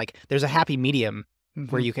conversation. Like, there's a happy medium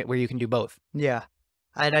where you can do both. Yeah.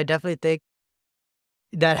 And I definitely think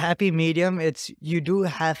that happy medium, you do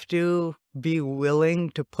have to be willing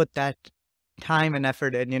to put that time and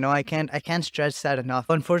effort in. I can't stress that enough.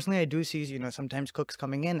 Unfortunately, I do see, sometimes cooks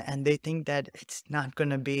coming in and they think that it's not going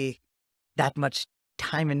to be that much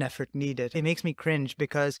time and effort needed. It makes me cringe,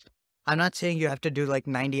 because I'm not saying you have to do like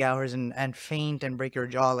 90 hours and faint and break your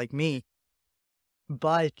jaw like me,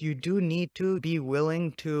 but you do need to be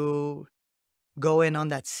willing to go in on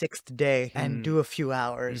that 6th day and do a few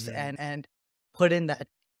hours and put in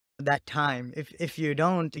that time. If you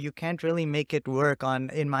don't, you can't really make it work on,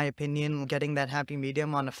 in my opinion, getting that happy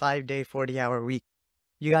medium on a 5-day, 40-hour week.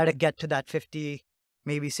 You got to get to that 50,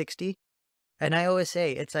 maybe 60. And I always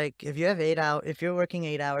say, it's like if you have 8 hours, if you're working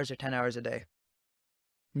 8 hours or 10 hours a day,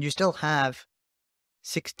 you still have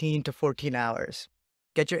 16 to 14 hours.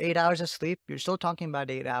 Get your 8 hours of sleep. You're still talking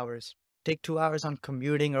about 8 hours. Take 2 hours on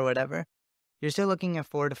commuting or whatever. You're still looking at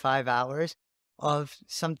 4 to 5 hours of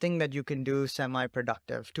something that you can do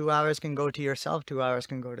semi-productive. 2 hours can go to yourself. 2 hours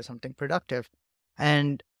can go to something productive.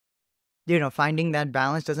 And, finding that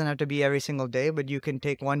balance doesn't have to be every single day, but you can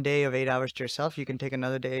take one day of 8 hours to yourself. You can take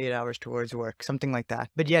another day, 8 hours towards work, something like that.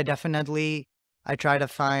 But yeah, definitely I try to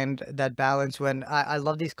find that balance when I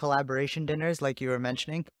love these collaboration dinners, like you were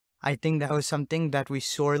mentioning. I think that was something that we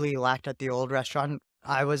sorely lacked at the old restaurant.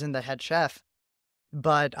 I wasn't the head chef,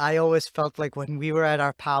 but I always felt like when we were at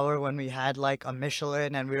our power, when we had like a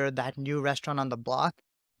Michelin and we were that new restaurant on the block,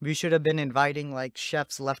 we should have been inviting like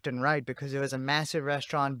chefs left and right because it was a massive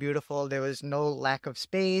restaurant, beautiful. There was no lack of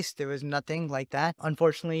space. There was nothing like that.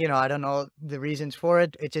 Unfortunately, I don't know the reasons for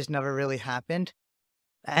it. It just never really happened.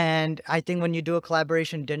 And I think when you do a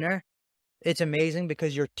collaboration dinner, it's amazing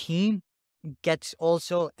because your team gets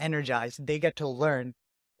also energized. They get to learn.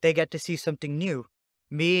 They get to see something new.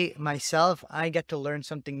 Me, myself, I get to learn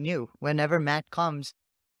something new. Whenever Matt comes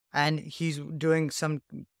and he's doing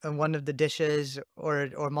one of the dishes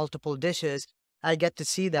or multiple dishes, I get to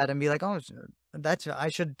see that and be like, oh, that's I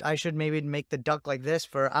should maybe make the duck like this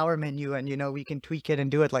for our menu, and we can tweak it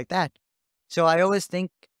and do it like that. So I always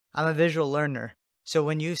think I'm a visual learner. So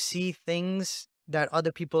when you see things that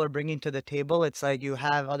other people are bringing to the table, it's like you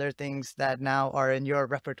have other things that now are in your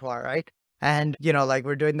repertoire, right? And, like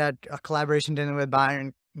we're doing that a collaboration dinner with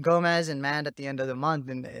Byron Gomez and Matt at the end of the month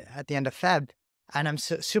and at the end of Feb. And I'm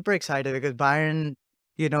super excited because Byron,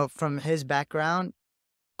 from his background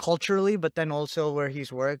culturally, but then also where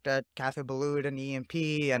he's worked at Cafe Balut and EMP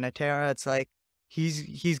and Atera, it's like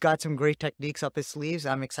he's got some great techniques up his sleeves.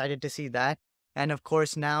 I'm excited to see that. And of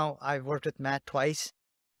course, now I've worked with Matt twice.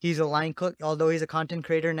 He's a line cook, although he's a content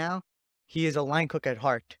creator now, he is a line cook at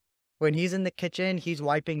heart. When he's in the kitchen, he's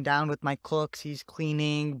wiping down with my cooks, he's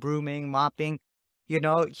cleaning, brooming, mopping.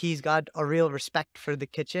 He's got a real respect for the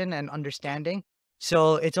kitchen and understanding.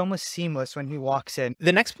 So it's almost seamless when he walks in.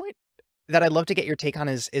 The next point that I'd love to get your take on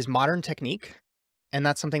is modern technique. And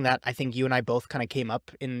that's something that I think you and I both kind of came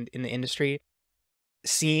up in the industry,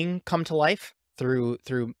 seeing come to life through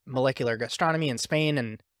molecular gastronomy in Spain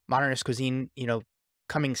and modernist cuisine,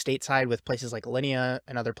 coming stateside with places like Linea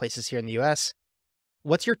and other places here in the US.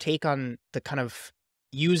 What's your take on the kind of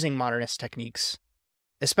using modernist techniques,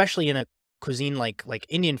 especially in a cuisine like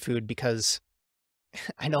Indian food? Because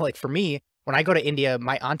I know, like for me, when I go to India,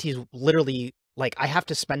 my aunties literally, like, I have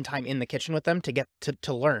to spend time in the kitchen with them to get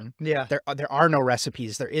to learn. Yeah. There are no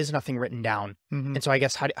recipes. There is nothing written down. Mhm. And so I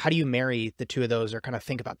guess how do you marry the two of those or kind of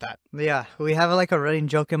think about that? Yeah, we have like a running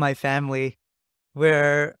joke in my family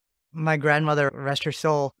where my grandmother, rest her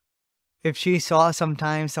soul, if she saw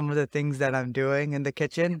sometimes some of the things that I'm doing in the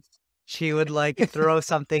kitchen, she would like throw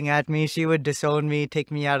something at me. She would disown me,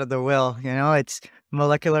 take me out of the will. It's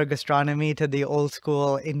molecular gastronomy to the old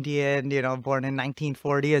school Indian, born in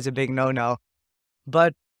 1940 is a big no-no.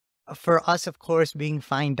 But for us, of course, being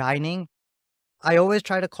fine dining, I always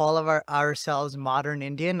try to call ourselves modern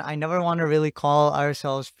Indian. I never want to really call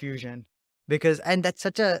ourselves fusion and it's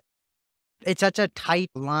such a tight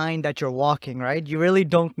line that you're walking, right? You really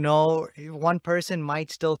don't know. One person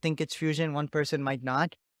might still think it's fusion, one person might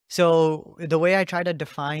not. So the way I try to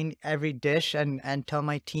define every dish and tell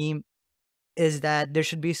my team is that there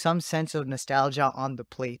should be some sense of nostalgia on the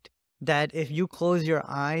plate. That if you close your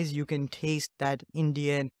eyes, you can taste that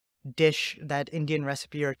Indian dish, that Indian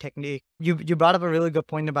recipe or technique. You brought up a really good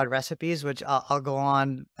point about recipes, which I'll go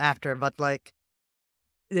on after, but like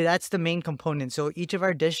that's the main component. So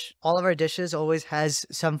all of our dishes always has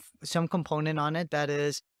some component on it that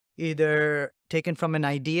is either taken from an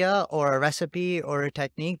idea or a recipe or a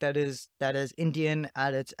technique that is Indian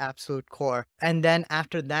at its absolute core. And then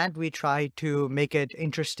after that, we try to make it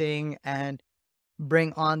interesting and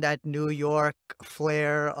bring on that New York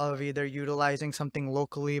flair of either utilizing something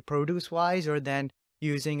locally produce wise or then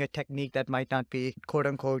using a technique that might not be quote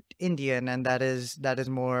unquote Indian and that is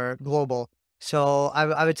more global. So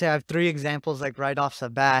I would say I have three examples like right off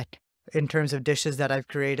the bat in terms of dishes that I've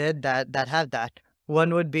created that have that.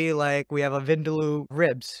 One would be like we have a vindaloo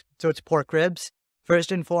ribs. So it's pork ribs.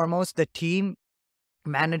 First and foremost, the team,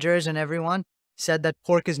 managers and everyone said that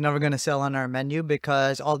pork is never going to sell on our menu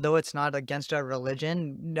because although it's not against our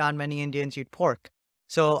religion, not many Indians eat pork.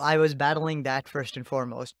 So I was battling that first and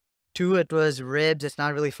foremost. Two, it was ribs. It's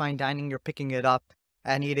not really fine dining. You're picking it up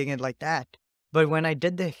and eating it like that. But when I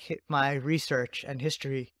did my research and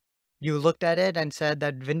history, you looked at it and said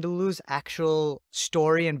that Vindaloo's actual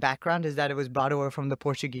story and background is that it was brought over from the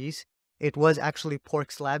Portuguese. It was actually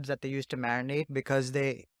pork slabs that they used to marinate because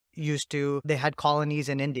they had colonies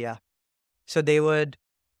in India. So they would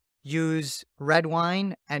use red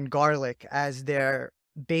wine and garlic as their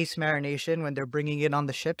base marination when they're bringing it on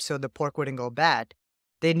the ship so the pork wouldn't go bad.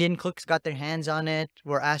 The Indian cooks got their hands on it,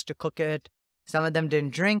 were asked to cook it. Some of them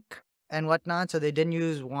didn't drink and whatnot, so they didn't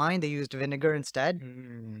use wine, they used vinegar instead.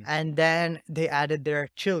 And then they added their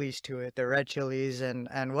chilies to it, the red chilies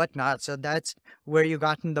and whatnot. So that's where you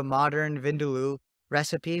gotten the modern Vindaloo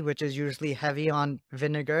recipe, which is usually heavy on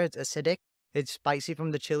vinegar. It's acidic. It's spicy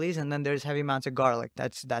from the chilies, and then there's heavy amounts of garlic.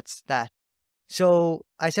 That's that. So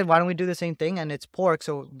I said, why don't we do the same thing? And it's pork,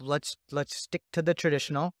 so let's stick to the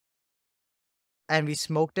traditional. And we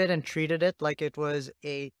smoked it and treated it like it was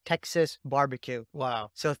a Texas barbecue. Wow.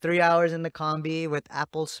 So 3 hours in the combi with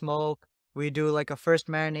apple smoke. We do like a first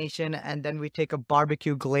marination, and then we take a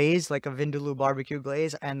barbecue glaze, like a Vindaloo barbecue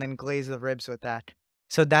glaze, and then glaze the ribs with that.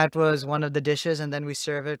 So that was one of the dishes, and then we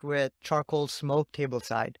serve it with charcoal smoke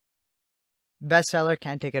tableside. Bestseller,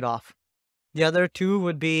 can't take it off. The other two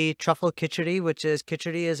would be truffle khichdi,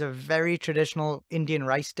 khichdi is a very traditional Indian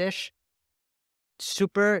rice dish.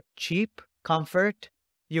 Super cheap, comfort.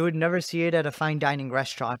 You would never see it at a fine dining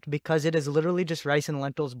restaurant because it is literally just rice and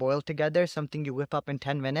lentils boiled together, something you whip up in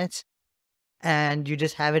 10 minutes. And you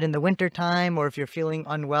just have it in the winter time, or if you're feeling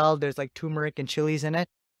unwell, there's like turmeric and chilies in it.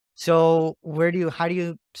 So how do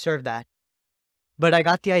you serve that? But I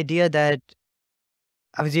got the idea that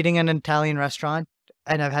I was eating in an Italian restaurant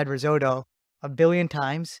and I've had risotto a billion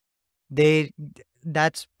times.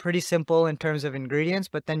 That's pretty simple in terms of ingredients,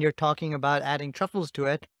 but then you're talking about adding truffles to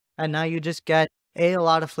it. And now you just get A, a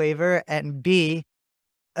lot of flavor, and B,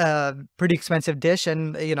 a pretty expensive dish.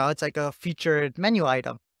 And, it's like a featured menu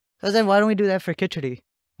item. So I said, why don't we do that for khichdi?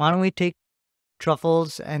 Why don't we take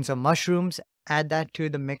truffles and some mushrooms, add that to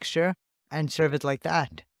the mixture, and serve it like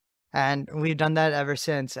that? And we've done that ever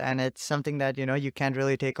since. And it's something that, you can't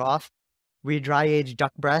really take off. We dry age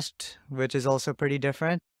duck breast, which is also pretty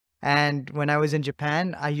different. And when I was in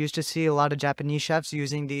Japan, I used to see a lot of Japanese chefs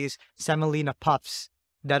using these semolina puffs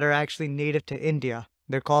that are actually native to India.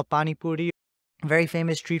 They're called pani puri, very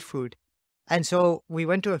famous street food. And so we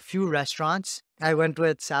went to a few restaurants. I went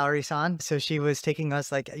with Saori-san, so she was taking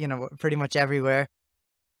us pretty much everywhere.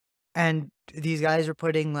 And these guys were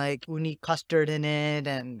putting like uni custard in it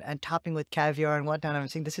and topping with caviar and whatnot. I'm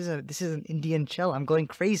saying, this is an Indian chill. I'm going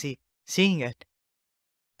crazy seeing it.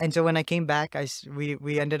 And so when I came back,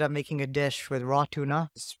 we ended up making a dish with raw tuna,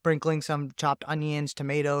 sprinkling some chopped onions,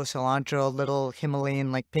 tomatoes, cilantro, a little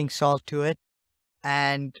Himalayan like pink salt to it,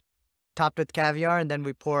 and topped with caviar. And then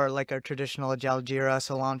we pour like our traditional jaljeera,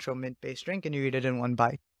 cilantro, mint-based drink, and you eat it in one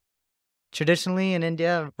bite. Traditionally in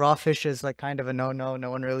India, raw fish is like kind of a no-no. No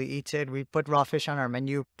one really eats it. We put raw fish on our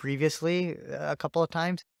menu previously a couple of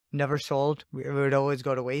times. Never sold. We would always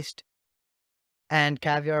go to waste. And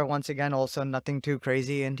caviar, once again, also nothing too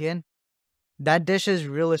crazy Indian. That dish is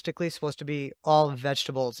realistically supposed to be all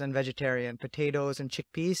vegetables and vegetarian, potatoes and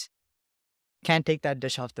chickpeas. Can't take that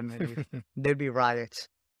dish off the menu. There'd be riots.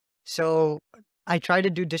 So I try to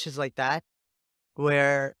do dishes like that,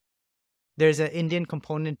 where there's an Indian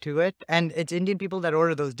component to it. And it's Indian people that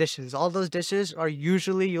order those dishes. All those dishes are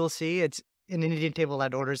usually, you'll see, it's an Indian table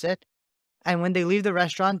that orders it. And when they leave the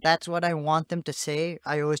restaurant, that's what I want them to say.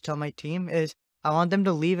 I always tell my team is, I want them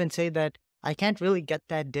to leave and say that I can't really get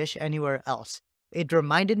that dish anywhere else. It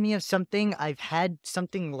reminded me of something. I've had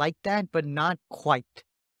something like that, but not quite.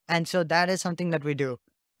 And so that is something that we do.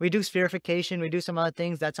 We do spherification. We do some other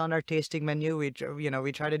things that's on our tasting menu. We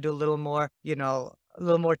try to do a little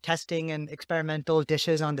more testing and experimental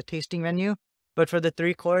dishes on the tasting menu. But for the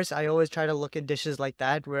 3-course, I always try to look at dishes like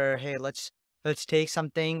that where, hey, let's take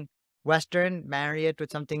something Western, marry it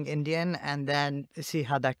with something Indian, and then see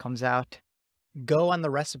how that comes out. Go on the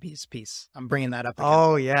recipes piece. I'm bringing that up again.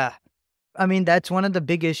 Oh, yeah. I mean, that's one of the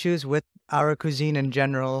big issues with our cuisine in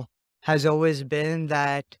general, has always been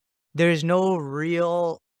that there's no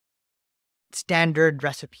real standard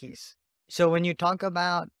recipes. So when you talk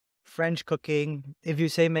about French cooking, if you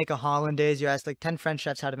say make a hollandaise, you ask like 10 French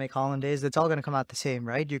chefs how to make hollandaise, it's all going to come out the same,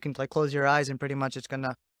 right? You can like close your eyes and pretty much it's going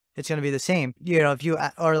to be the same.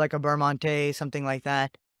 Or like a Bermonte, something like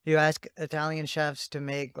that. You ask Italian chefs to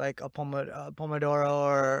make like a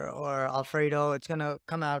pomodoro or Alfredo, it's going to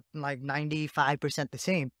come out like 95% the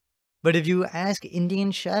same. But if you ask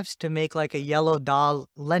Indian chefs to make like a yellow dal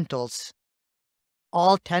lentils,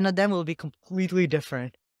 all 10 of them will be completely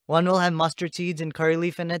different. One will have mustard seeds and curry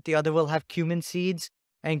leaf in it. The other will have cumin seeds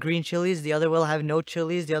and green chilies. The other will have no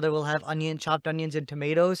chilies. The other will have chopped onions and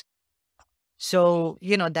tomatoes. So,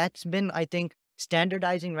 that's been, I think,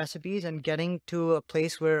 standardizing recipes and getting to a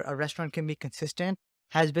place where a restaurant can be consistent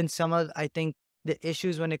has been some of, I think, the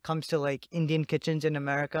issues when it comes to like Indian kitchens in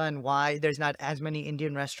America and why there's not as many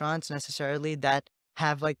Indian restaurants necessarily that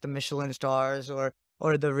have like the Michelin stars or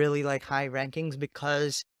the really like high rankings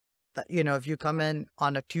because if you come in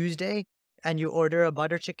on a Tuesday and you order a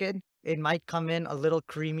butter chicken, it might come in a little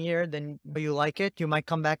creamier than you like it. You might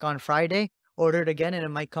come back on Friday, order it again, and it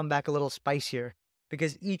might come back a little spicier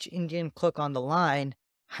because each Indian cook on the line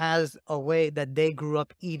has a way that they grew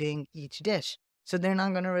up eating each dish. So they're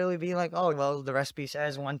not going to really be like, oh, well, the recipe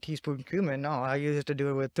says 1 teaspoon cumin. No, I used to do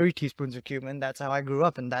it with 3 teaspoons of cumin. That's how I grew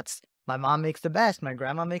up. And that's my mom makes the best. My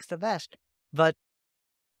grandma makes the best. But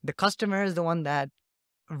the customer is the one that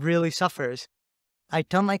really suffers. I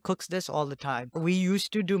tell my cooks this all the time. We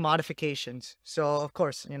used to do modifications. So, of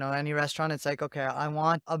course, any restaurant, it's like, okay, I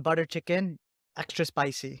want a butter chicken extra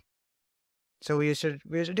spicy. So we used to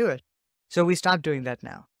do it. So we stopped doing that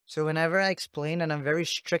now. So whenever I explain, and I'm very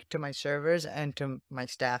strict to my servers and to my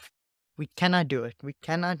staff, we cannot do it. We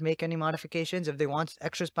cannot make any modifications. If they want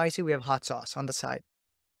extra spicy, we have hot sauce on the side.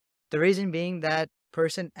 The reason being that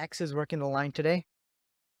person X is working the line today.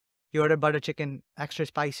 You order butter chicken extra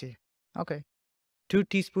spicy. Okay. 2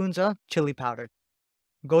 teaspoons of chili powder.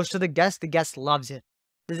 Goes to the guest loves it.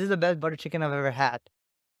 This is the best butter chicken I've ever had.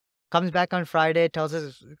 Comes back on Friday, tells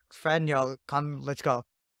his friend, yo, come, let's go.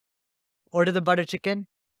 Order the butter chicken.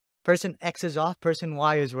 Person X is off, person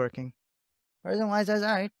Y is working. Person Y says,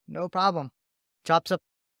 all right, no problem. Chops up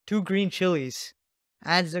 2 green chilies.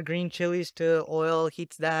 Adds the green chilies to oil,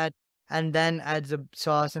 heats that, and then adds the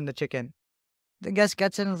sauce and the chicken. The guest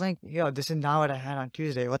gets it and is like, yo, this is not what I had on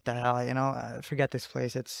Tuesday. What the hell? Forget this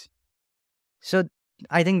place. So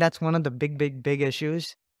I think that's one of the big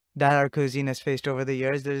issues that our cuisine has faced over the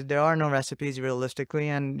years. There are no recipes realistically.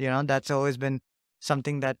 And, that's always been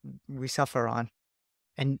something that we suffer on.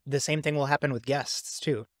 And the same thing will happen with guests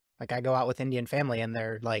too. Like I go out with Indian family and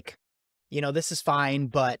they're like, this is fine,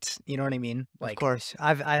 but you know what I mean? Like, of course.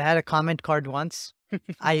 I had a comment card once.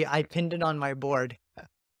 I pinned it on my board.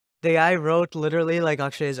 The guy wrote literally like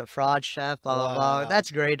Akshay is a fraud chef, blah, blah, blah.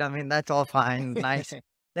 That's great. I mean, that's all fine. Nice.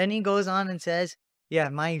 Then he goes on and says, yeah,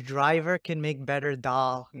 my driver can make better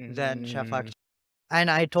dal than Chef Akshay. And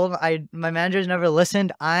my managers never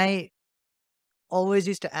listened. I always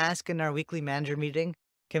used to ask in our weekly manager meeting,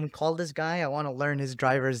 can we call this guy? I want to learn his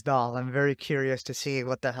driver's dal. I'm very curious to see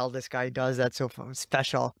what the hell this guy does that's so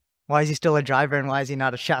special. Why is he still a driver and why is he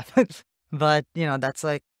not a chef? But, that's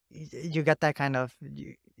like, you get that kind of,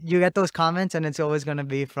 you get those comments and it's always going to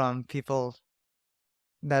be from people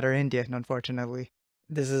that are Indian, unfortunately.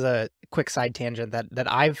 This is a quick side tangent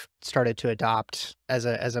that I've started to adopt as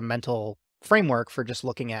a mental framework for just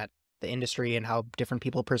looking at the industry and how different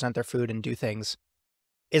people present their food and do things,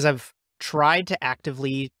 is I've tried to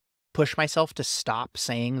actively push myself to stop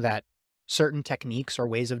saying that certain techniques or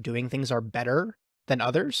ways of doing things are better than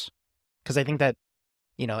others. Because I think that,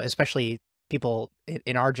 especially people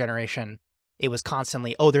in our generation, it was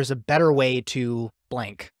constantly, oh, there's a better way to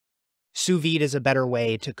blank. Sous vide is a better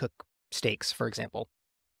way to cook steaks, for example.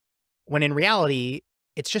 When in reality,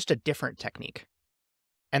 it's just a different technique.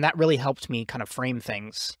 And that really helped me kind of frame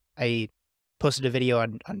things. I posted a video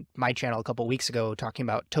on my channel a couple weeks ago talking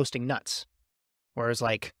about toasting nuts. Whereas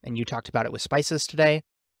and you talked about it with spices today,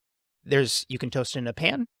 you can toast it in a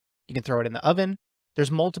pan, you can throw it in the oven.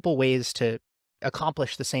 There's multiple ways to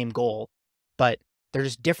accomplish the same goal, but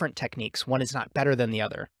there's different techniques. One is not better than the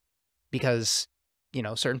other because,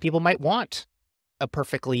 certain people might want a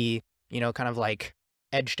perfectly, kind of like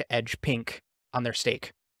edge to edge pink on their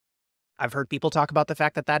steak. I've heard people talk about the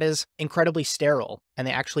fact that that is incredibly sterile and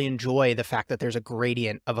they actually enjoy the fact that there's a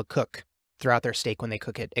gradient of a cook throughout their steak when they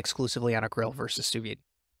cook it exclusively on a grill versus sous vide.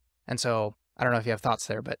 And so I don't know if you have thoughts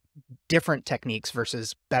there, but different techniques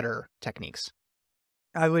versus better techniques.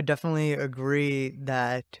 I would definitely agree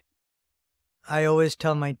that I always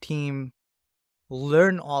tell my team,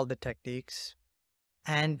 learn all the techniques,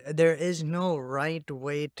 and there is no right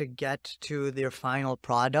way to get to their final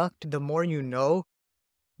product. The more you know,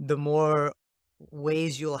 the more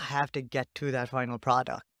ways you'll have to get to that final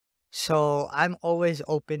product. So I'm always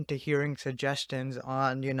open to hearing suggestions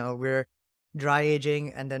on, we're dry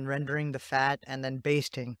aging and then rendering the fat and then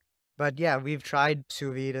basting. But yeah, we've tried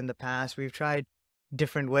sous vide in the past. We've tried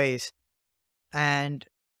different ways. And,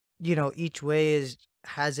 each way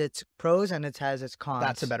has its pros and it has its cons.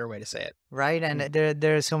 That's a better way to say it. Right? And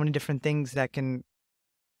there are so many different things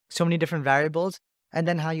so many different variables. And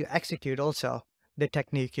then how you execute also the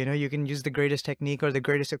technique. You can use the greatest technique or the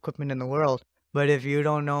greatest equipment in the world. But if you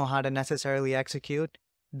don't know how to necessarily execute,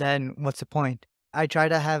 then what's the point? I try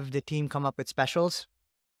to have the team come up with specials.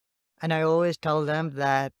 And I always tell them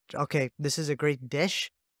that, okay, this is a great dish.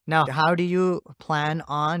 Now, how do you plan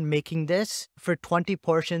on making this for 20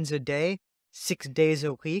 portions a day, 6 days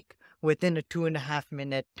a week, within a 2.5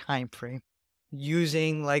 minute time frame?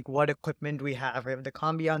 Using like what equipment we have. We have the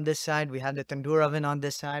combi on this side, we have the tandoor oven on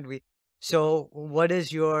this side. So what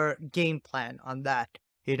is your game plan on that?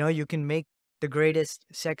 You can make the greatest,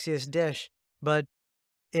 sexiest dish, but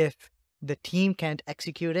if the team can't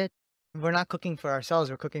execute it, we're not cooking for ourselves,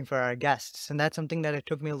 we're cooking for our guests. And that's something that it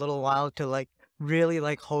took me a little while to like really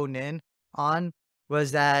like hone in on,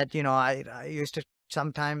 was that, I used to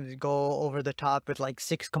sometimes go over the top with like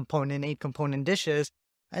 6 component, 8 component dishes.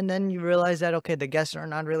 And then you realize that, okay, the guests are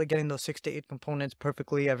not really getting those 6 to 8 components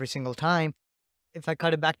perfectly every single time. If I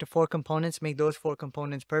cut it back to 4 components, make those 4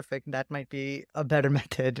 components perfect, that might be a better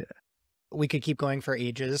method. We could keep going for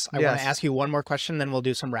ages. I want to Yes. ask you one more question, then we'll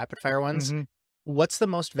do some rapid fire ones. hmm What's the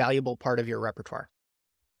most valuable part of your repertoire?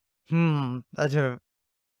 That's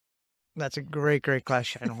a great, great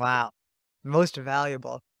question. Wow. Most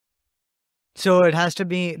valuable. So it has to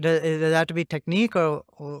be, does it have to be technique or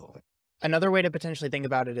Another way to potentially think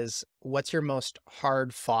about it is, what's your most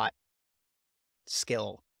hard fought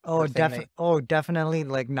skill or thing that, definitely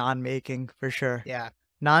like non-making for sure. yeah,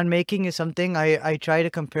 Non-making is something I try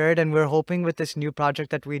to compare it, and we're hoping with this new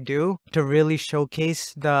project that we do to really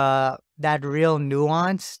showcase that real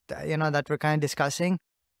nuance, that we're kind of discussing.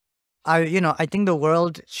 I think the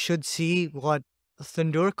world should see what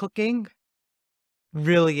tandoor cooking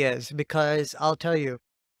really is, because I'll tell you,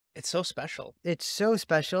 it's so special. it's so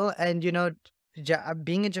special. And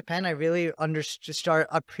being in Japan, I really start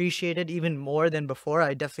appreciated even more than before.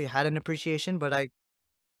 I definitely had an appreciation, but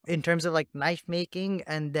in terms of like knife making,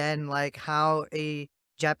 and then like how a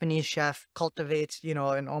Japanese chef cultivates, an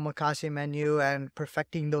omakase menu and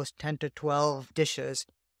perfecting those 10 to 12 dishes,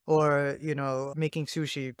 or, making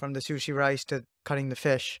sushi, from the sushi rice to cutting the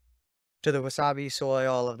fish to the wasabi, soy,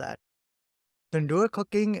 all of that. Tandoor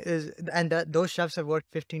cooking and those chefs have worked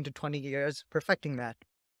 15 to 20 years perfecting that.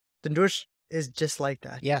 Tandoor is just like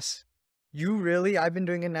that. Yes. I've been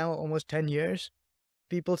doing it now almost 10 years.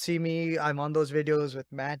 People see me, I'm on those videos with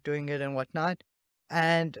Matt doing it and whatnot.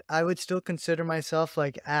 And I would still consider myself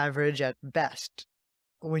like average at best.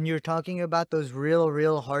 When you're talking about those real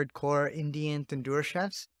hardcore Indian tandoor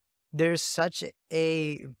chefs, there's such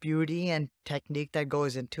a beauty and technique that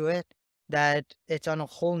goes into it that it's on a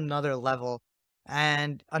whole nother level.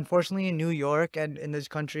 And unfortunately, in New York and in this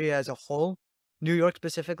country as a whole, New York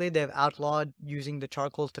specifically, they've outlawed using the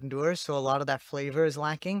charcoal tandoors. So a lot of that flavor is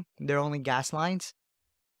lacking. They're only gas lines.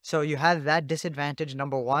 So you have that disadvantage,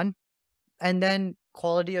 number one. And then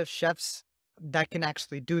quality of chefs that can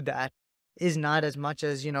actually do that is not as much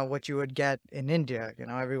as, what you would get in India.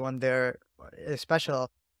 Everyone there is special.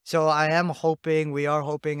 So we are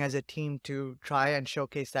hoping as a team to try and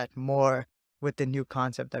showcase that more with the new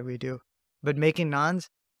concept that we do. But making naans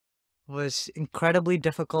was incredibly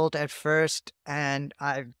difficult at first, and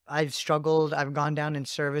I've struggled. I've gone down in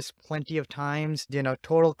service plenty of times,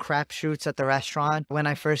 total crapshoots at the restaurant when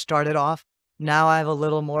I first started off. Now I have a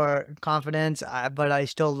little more confidence, but I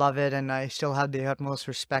still love it, and I still have the utmost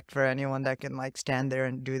respect for anyone that can like stand there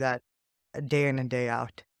and do that day in and day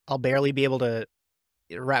out. I'll barely be able to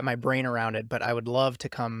wrap my brain around it, but I would love to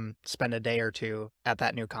come spend a day or two at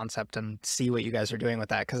that new concept and see what you guys are doing with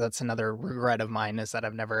that, because that's another regret of mine, is that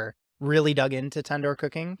I've never really dug into tandoor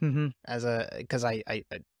cooking because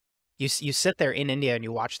you sit there in India and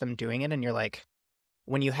you watch them doing it, and you're like,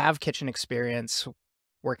 when you have kitchen experience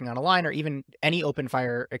working on a line, or even any open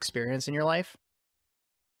fire experience in your life,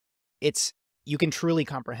 you can truly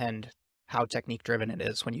comprehend how technique driven it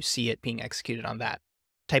is when you see it being executed on that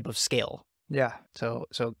type of scale. Yeah. So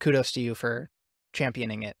kudos to you for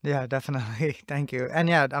championing it. Yeah, definitely. Thank you. And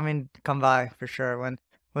yeah, I mean, come by for sure.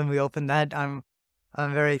 When we open that, I'm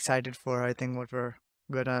very excited for, I think, what we're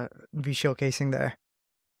gonna be showcasing there.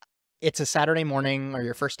 It's a Saturday morning or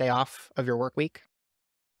your first day off of your work week,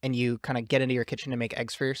 and you kind of get into your kitchen to make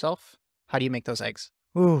eggs for yourself. How do you make those eggs?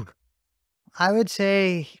 Ooh, I would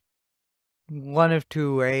say one of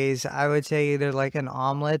two ways. I would say either like an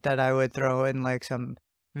omelet that I would throw in like some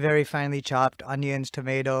very finely chopped onions,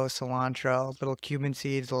 tomatoes, cilantro, little cumin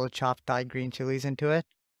seeds, little chopped Thai green chilies into it,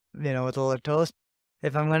 with a little toast.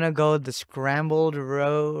 If I'm gonna go the scrambled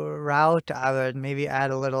route, I would maybe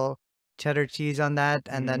add a little cheddar cheese on that,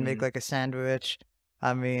 and then make like a sandwich.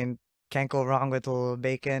 I mean, can't go wrong with a little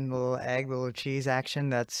bacon, a little egg, a little cheese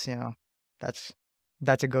action. That's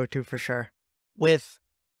a go-to for sure. With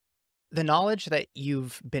the knowledge that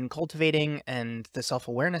you've been cultivating and the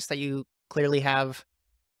self-awareness that you clearly have,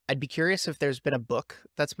 I'd be curious if there's been a book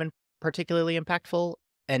that's been particularly impactful,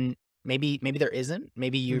 and maybe there isn't.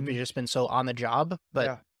 Maybe you've Mhm. just been so on the job, but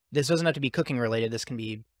Yeah. this doesn't have to be cooking related. This can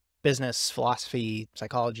be business, philosophy,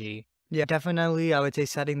 psychology. Yeah, definitely. I would say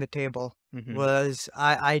setting the table Mhm. was,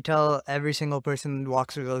 I tell every single person who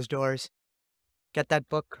walks through those doors, get that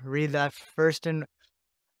book, read that first. And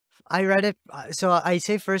I read it. So I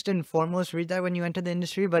say first and foremost, read that when you enter the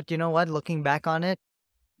industry. But you know what? Looking back on it,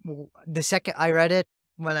 the second I read it,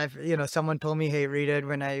 when someone told me, hey, read it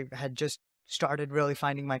when I had just started really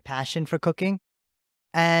finding my passion for cooking.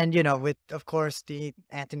 And, with, of course, the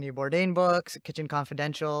Anthony Bourdain books, Kitchen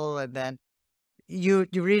Confidential, and then you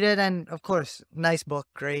read it, and of course, nice book,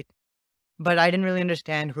 great. But I didn't really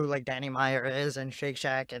understand who like Danny Meyer is and Shake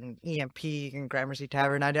Shack and EMP and Gramercy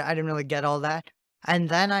Tavern. I didn't really get all that. And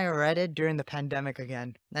then I read it during the pandemic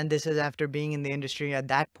again. And this is after being in the industry at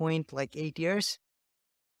that point, like 8 years.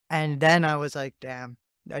 And then I was like, damn,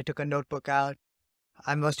 I took a notebook out.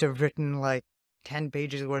 I must have written like 10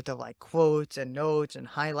 pages worth of like quotes and notes and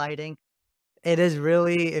highlighting. It is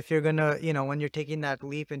really, if you're gonna, when you're taking that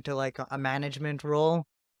leap into like a management role,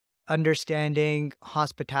 understanding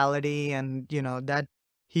hospitality and, that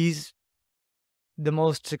he's the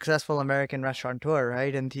most successful American restaurateur,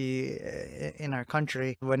 right? And in our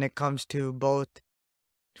country, when it comes to both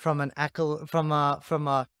from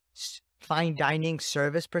a fine dining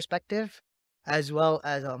service perspective, as well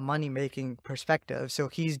as a money making perspective. So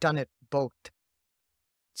he's done it both.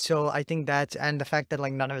 So I think that's, and the fact that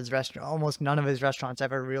like almost none of his restaurants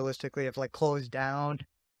ever realistically have like closed down.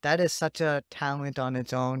 That is such a talent on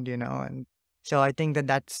its own, and so I think that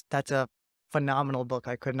that's a phenomenal book.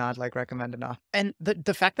 I could not like recommend enough. And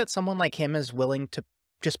the fact that someone like him is willing to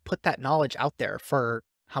just put that knowledge out there for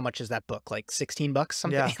how much is that book? Like 16 bucks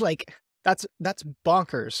something? Yeah, Like that's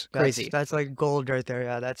bonkers that's crazy. that's like gold right there.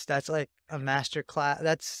 Yeah, that's like a master class.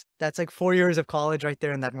 That's like 4 years of college right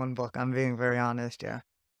there in that one book. I'm being very honest. Yeah.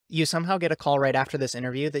 You somehow get a call right after this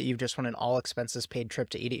interview that you've just won an all expenses paid trip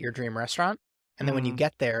to eat at your dream restaurant. And then when you Mm,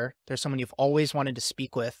 get there, there's someone you've always wanted to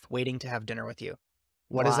speak with waiting to have dinner with you.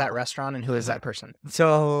 What is that wow. restaurant and who is that person?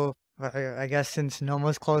 So I guess since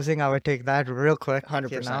Noma's closing, I would take that real quick.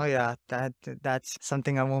 100%. Yeah, that's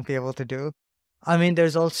something I won't be able to do. I mean,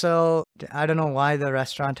 there's also, I don't know why the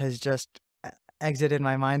restaurant has just exited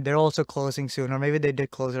my mind. They're also closing soon, or maybe they did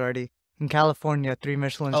close already. In California, three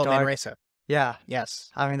Michelin Oh, star. Manresa. Yeah, Yes.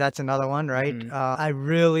 I mean that's another one, right? Mhm. I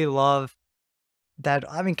really love that.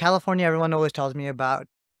 I mean, California, everyone always tells me about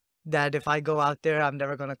that if I go out there, I'm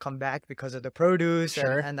never gonna come back because of the produce and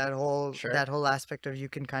Sure. and that whole Sure. that whole aspect of you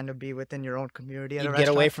can kind of be within your own community at You a get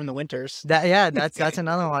away restaurant. from the winters. That yeah, that's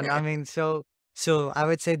another one. I mean, so I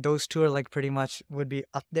would say those two are like pretty much would be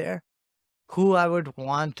up there. Who I would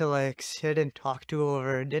want to like sit and talk to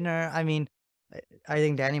over dinner. I mean, I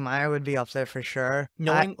think Danny Meyer would be up there for sure.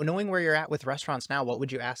 Knowing where you're at with restaurants now, what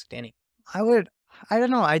would you ask Danny? I would, I don't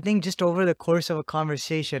know. I think just over the course of a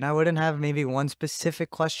conversation, I wouldn't have maybe one specific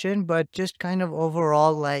question, but just kind of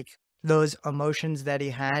overall, like those emotions that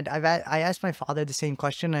he had. I asked my father the same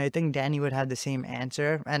question, and I think Danny would have the same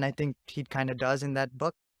answer, and I think he kind of does in that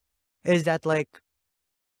book. Is that like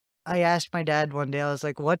I asked my dad one day, I was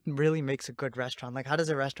like, what really makes a good restaurant? Like, how does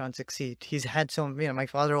a restaurant succeed? He's had my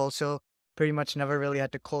father also pretty much never really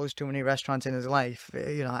had to close too many restaurants in his life.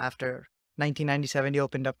 After 1997, he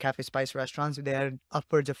opened up Cafe Spice restaurants. They had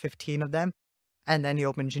upwards of 15 of them. And then he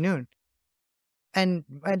opened Junoon. And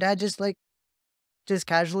my dad just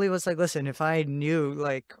casually was like, listen, if I knew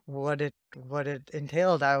like what it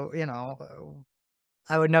entailed, I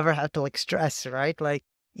would never have to like stress, right? Like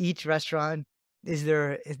each restaurant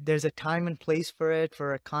there's a time and place for it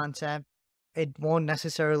for a concept. It won't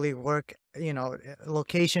necessarily work,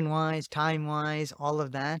 location wise, time wise, all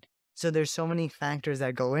of that. So there's so many factors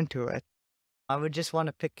that go into it. I would just want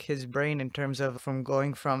to pick his brain in terms of from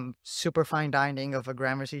going from super fine dining of a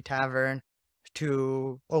Gramercy Tavern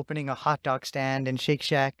to opening a hot dog stand in Shake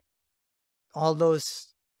Shack, all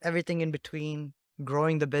those, everything in between,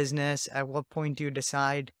 growing the business. At what point do you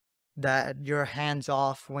decide that you're hands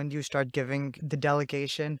off? When do you start giving the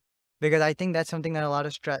delegation? Because I think that's something that a lot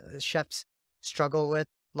of chefs struggle with.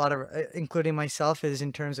 A lot of, including myself, is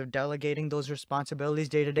in terms of delegating those responsibilities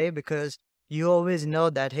day to day. Because you always know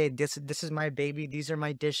that, hey, this is my baby. These are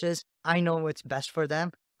my dishes. I know what's best for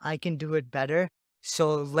them. I can do it better.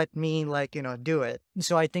 So let me like do it.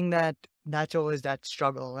 So I think that that's always that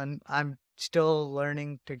struggle, and I'm still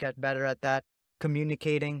learning to get better at that,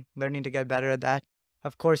 communicating, learning to get better at that.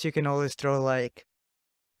 Of course, you can always throw like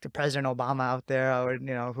the President Obama out there, or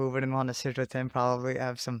who wouldn't want to sit with him? Probably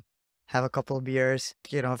have a couple of beers.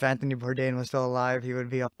 If Anthony Bourdain was still alive, he would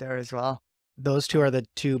be up there as well. Those two are the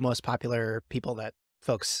two most popular people that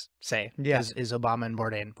folks say Yeah. is Obama and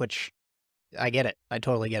Bourdain, which I get it. I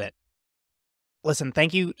totally get it. Listen,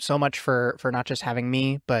 thank you so much for not just having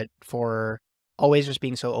me, but for always just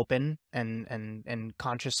being so open and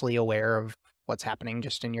consciously aware of what's happening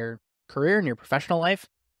just in your career and your professional life.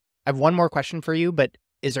 I have one more question for you, but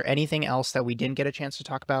is there anything else that we didn't get a chance to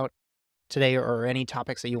talk about today or any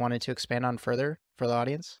topics that you wanted to expand on further for the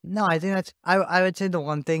audience? No, I think that's I would say the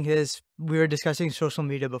one thing is we were discussing social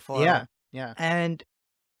media before, Yeah. Yeah. and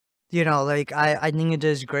like I think it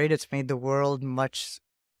is great. It's made the world much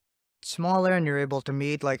smaller, and you're able to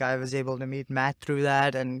meet. Like I was able to meet Matt through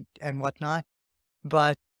that and whatnot.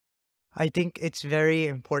 But I think it's very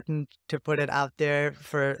important to put it out there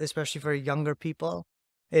for especially for younger people,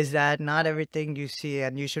 is that not everything you see,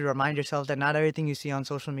 and you should remind yourself that not everything you see on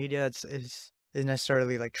social media is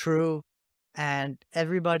necessarily like true. And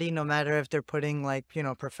everybody, no matter if they're putting like,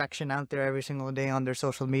 perfection out there every single day on their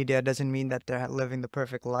social media, doesn't mean that they're living the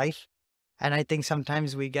perfect life. And I think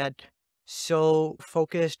sometimes we get so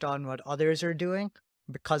focused on what others are doing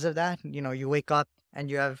because of that. You wake up and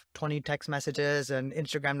you have 20 text messages and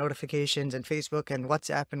Instagram notifications and Facebook and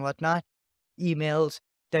WhatsApp and whatnot, emails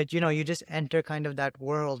that, you just enter kind of that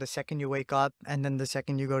world the second you wake up and then the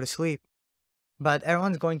second you go to sleep. But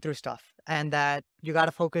everyone's going through stuff, and that you got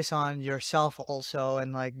to focus on yourself also,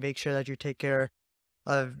 and like make sure that you take care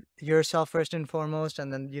of yourself first and foremost,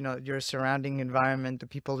 and then, your surrounding environment, the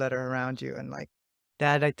people that are around you. And like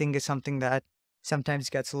that, I think is something that sometimes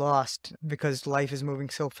gets lost because life is moving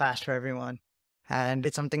so fast for everyone. And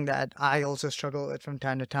it's something that I also struggle with from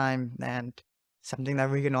time to time, and something that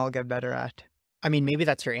we can all get better at. I mean, maybe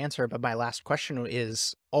that's your answer, but my last question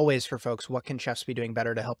is always for folks, what can chefs be doing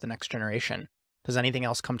better to help the next generation? Does anything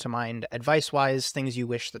else come to mind advice-wise, things you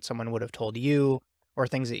wish that someone would have told you, or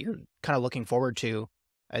things that you're kind of looking forward to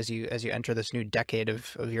as you enter this new decade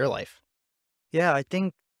of your life? Yeah, I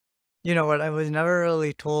think, what I was never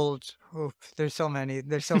really told. Oh, there's so many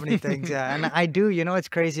things. Yeah. And I do, it's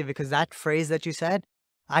crazy because that phrase that you said,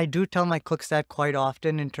 I do tell my cooks that quite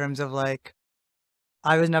often in terms of like,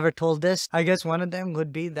 I was never told this. I guess one of them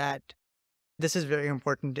would be that this is very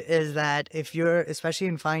important, is that if you're, especially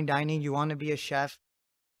in fine dining, you want to be a chef.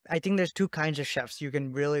 I think there's two kinds of chefs you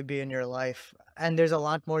can really be in your life. And there's a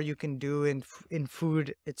lot more you can do in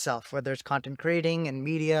food itself, whether it's content creating and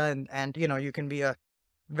media, and you can be a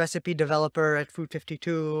recipe developer at Food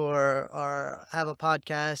 52, or have a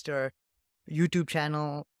podcast or YouTube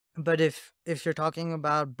channel. But if you're talking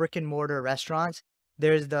about brick and mortar restaurants,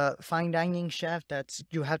 there's the fine dining chef that's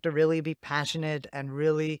you have to really be passionate and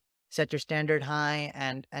really set your standard high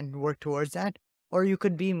and work towards that. Or you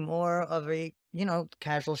could be more of a,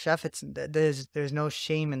 casual chef. There's no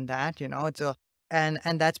shame in that, it's a and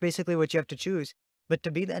that's basically what you have to choose. But to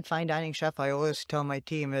be that fine dining chef, I always tell my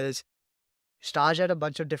team is stage at a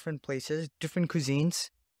bunch of different places, different cuisines.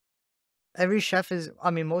 Every chef is, I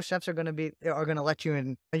mean, most chefs are gonna let you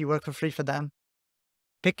in. You work for free for them.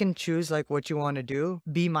 Pick and choose like what you want to do.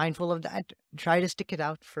 Be mindful of that. Try to stick it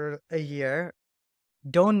out for a year.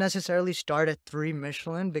 Don't necessarily start at 3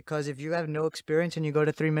 Michelin, because if you have no experience and you go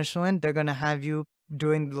to 3 Michelin, they're gonna have you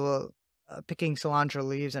doing the picking cilantro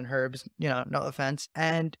leaves and herbs. No offense.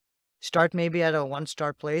 And start maybe at a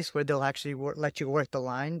 1-star place where they'll actually let you work the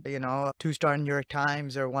line. 2-star New York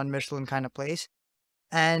Times or 1 Michelin kind of place.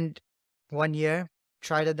 And 1 year,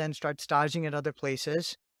 try to then start staging at other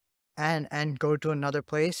places, and go to another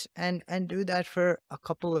place, and do that for a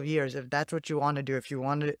couple of years if that's what you want to do.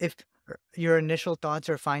 If your initial thoughts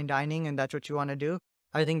are fine dining and that's what you want to do,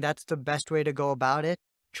 I think that's the best way to go about it.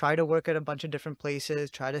 Try to work at a bunch of different places,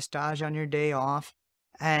 try to stage on your day off,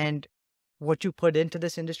 and what you put into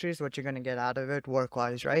this industry is what you're going to get out of it work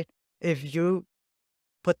wise, right? If you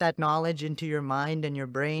put that knowledge into your mind and your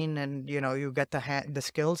brain, and you get the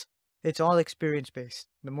skills, it's all experience based.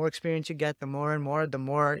 The more experience you get, the more and more, the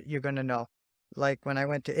more you're going to know. Like when I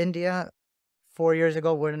went to India 4 years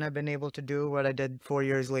ago, wouldn't have been able to do what I did 4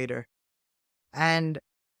 years later. And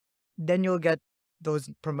then you'll get those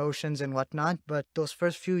promotions and whatnot. But those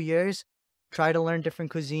first few years, try to learn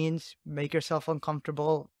different cuisines, make yourself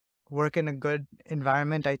uncomfortable, work in a good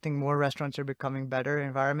environment. I think more restaurants are becoming better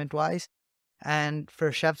environment wise. And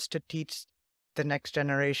for chefs to teach the next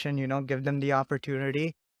generation, give them the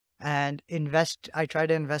opportunity and invest. I try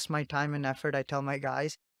to invest my time and effort. I tell my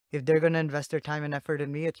guys, if they're going to invest their time and effort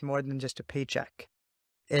in me, it's more than just a paycheck.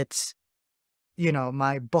 It's,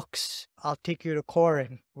 my books. I'll take you to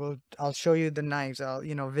Corin. I'll show you the knives.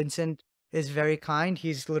 Vincent is very kind.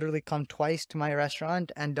 He's literally come twice to my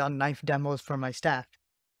restaurant and done knife demos for my staff.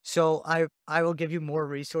 So I will give you more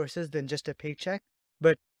resources than just a paycheck.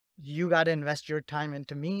 But you got to invest your time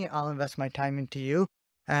into me. I'll invest my time into you.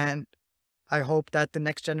 And I hope that the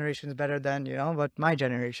next generation is better than, what my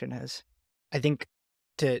generation is. I think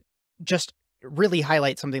to just really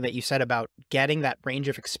highlight something that you said about getting that range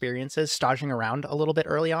of experiences, staging around a little bit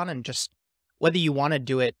early on, and just whether you want to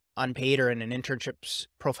do it unpaid or in an internships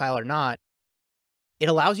profile or not, it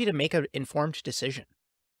allows you to make an informed decision.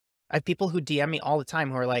 I have people who DM me all the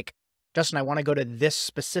time who are like, Justin, I want to go to this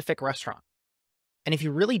specific restaurant. And if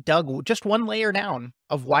you really dug just one layer down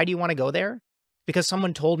of why do you want to go there? Because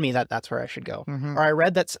someone told me that that's where I should go. Mhm. Or I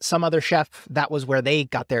read that some other chef, that was where they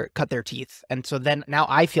cut their teeth. And so then now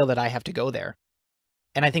I feel that I have to go there.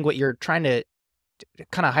 And I think what you're trying to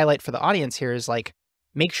kind of highlight for the audience here is like,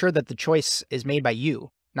 make sure that the choice is made by you,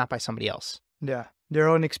 not by somebody else. Yeah. Their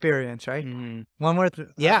own experience, right? Mm. One more.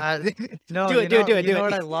 Yeah. No, Do it.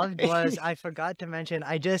 what I loved was I forgot to mention,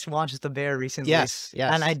 I just watched The Bear recently. Yes.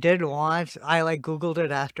 And I did watch, I like Googled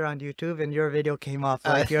it after on YouTube and your video came up.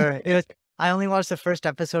 Like I only watched the first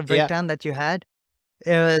episode breakdown that you had.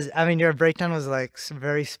 It was, I mean, your breakdown was like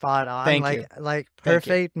very spot on. Thank you. Like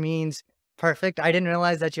perfect means perfect. I didn't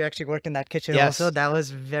realize that you actually worked in that kitchen also. That was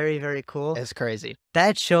very, very cool. It's crazy.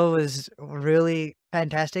 That show was really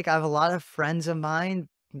fantastic. I have a lot of friends of mine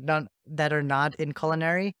that are not in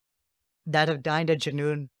culinary that have dined at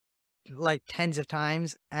Junoon like tens of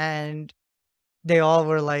times. And they all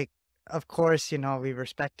were like, of course, we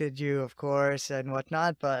respected you, of course, and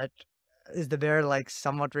whatnot. But is the bear like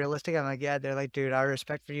somewhat realistic? I'm like, yeah. They're like, dude, our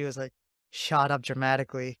respect for you is like shot up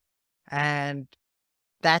dramatically. And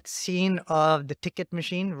that scene of the ticket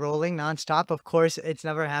machine rolling nonstop, of course, it's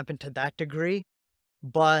never happened to that degree,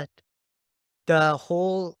 but the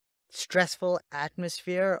whole stressful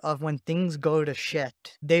atmosphere of when things go to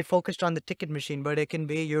shit, they focused on the ticket machine, but it can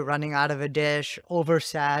be you're running out of a dish,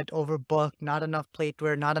 oversat, overbooked, not enough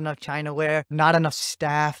plateware, not enough chinaware, not enough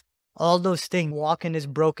staff. All those things, walk-in is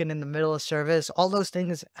broken in the middle of service. All those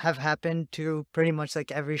things have happened to pretty much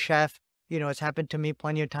like every chef. It's happened to me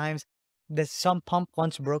plenty of times. There's some pump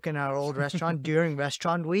once broke in our old restaurant during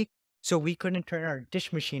restaurant week. So we couldn't turn our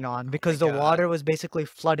dish machine on because the water was basically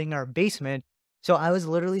flooding our basement. So I was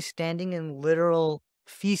literally standing in literal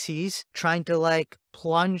feces trying to like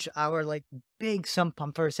plunge our like big sump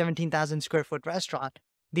pump for a 17,000 square foot restaurant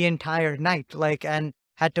the entire night, and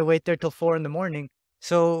had to wait there till 4 a.m.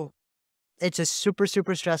 So it's a super,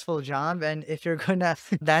 super stressful job. And if you're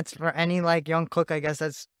that's for any like young cook, I guess,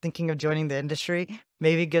 that's thinking of joining the industry,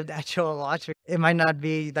 maybe give that show a watch. It might not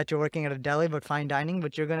be that you're working at a deli, but fine dining,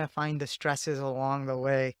 but you're going to find the stresses along the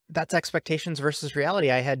way. That's expectations versus reality.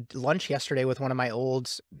 I had lunch yesterday with one of my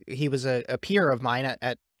he was a peer of mine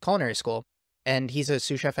at culinary school, and he's a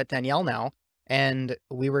sous chef at Danielle now. And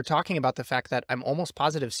we were talking about the fact that I'm almost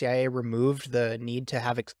positive CIA removed the need to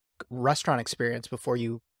have restaurant experience before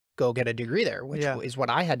you go get a degree there, which is what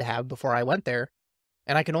I had to have before I went there.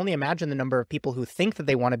 And I can only imagine the number of people who think that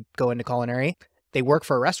they want to go into culinary. They work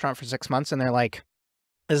for a restaurant for 6 months and they're like,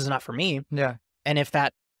 this is not for me. Yeah. And if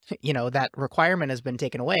that, that requirement has been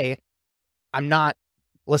taken away,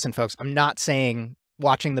 listen, folks, I'm not saying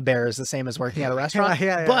watching The Bear is the same as working at a restaurant.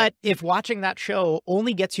 But if watching that show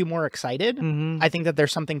only gets you more excited, I think that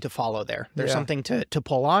there's something to follow there. There's something to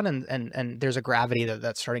pull on, and there's a gravity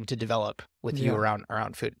that's starting to develop with you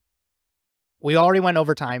around food. We already went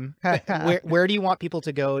over time. Where do you want people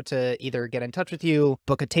to go to either get in touch with you,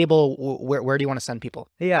 book a table? Where do you want to send people?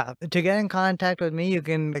 Yeah. To get in contact with me, you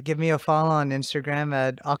can give me a follow on Instagram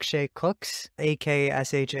at Akshay Cooks,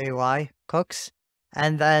 AKSHAY Cooks.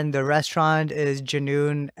 And then the restaurant is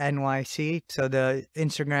Junoon NYC. So the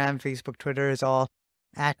Instagram, Facebook, Twitter is all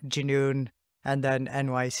at Junoon and then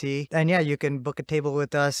NYC. And yeah, you can book a table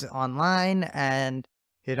with us online. And,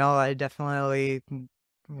 I definitely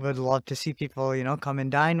would love to see people, come and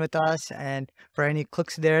dine with us. And for any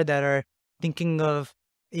cooks there that are thinking of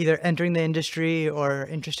either entering the industry or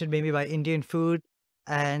interested maybe by Indian food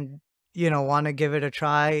and, want to give it a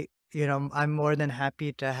try, I'm more than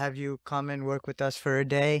happy to have you come and work with us for a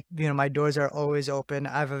day. My doors are always open.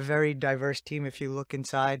 I have a very diverse team. If you look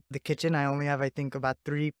inside the kitchen, I only have, I think, about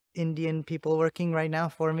 3 Indian people working right now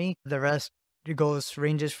for me. The rest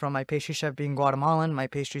ranges from my pastry chef being Guatemalan. My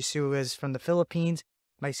pastry sous is from the Philippines.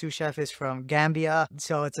 My sous chef is from Gambia.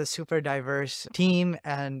 So it's a super diverse team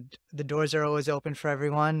and the doors are always open for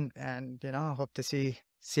everyone. And, I hope to see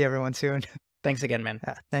everyone soon. Thanks again, man.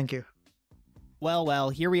 Yeah, thank you. Well,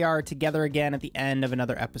 here we are together again at the end of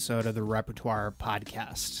another episode of the Repertoire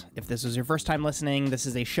Podcast. If this is your first time listening, this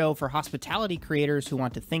is a show for hospitality creators who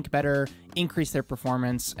want to think better, increase their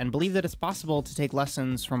performance, and believe that it's possible to take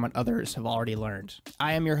lessons from what others have already learned.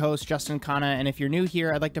 I am your host, Justin Khanna, and if you're new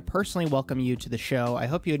here, I'd like to personally welcome you to the show. I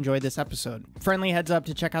hope you enjoyed this episode. Friendly heads up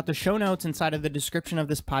to check out the show notes inside of the description of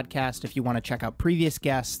this podcast if you want to check out previous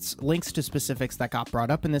guests, links to specifics that got brought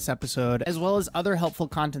up in this episode, as well as other helpful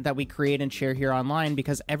content that we create and share here online,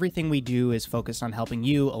 because everything we do is focused on helping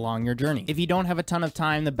you along your journey. If you don't have a ton of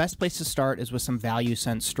time, the best place to start is with some value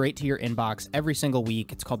sent straight to your inbox every single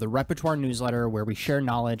week. It's called the Repertoire Newsletter, where we share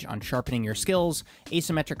knowledge on sharpening your skills,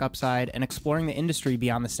 asymmetric upside, and exploring the industry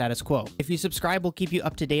beyond the status quo. If you subscribe, we'll keep you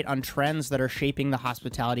up to date on trends that are shaping the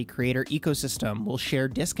hospitality creator ecosystem. We'll share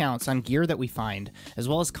discounts on gear that we find, as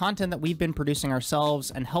well as content that we've been producing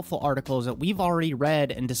ourselves and helpful articles that we've already read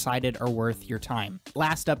and decided are worth your time.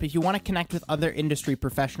 Last up, if you want to connect with other industry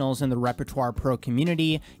professionals in the Repertoire Pro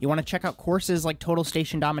community, you want to check out courses like Total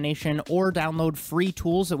Station Domination, or download free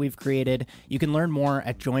tools that we've created, you can learn more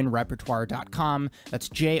at joinrepertoire.com. That's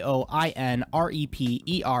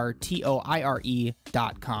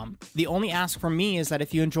JOINREPERTOIRE.com. The only ask from me is that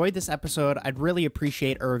if you enjoyed this episode, I'd really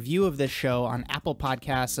appreciate a review of this show on Apple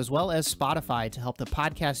Podcasts as well as Spotify to help the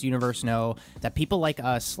podcast universe know that people like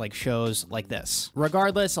us like shows like this.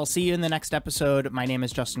 Regardless, I'll see you in the next episode. My name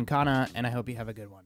is Justin Khanna, and I hope you have a good one.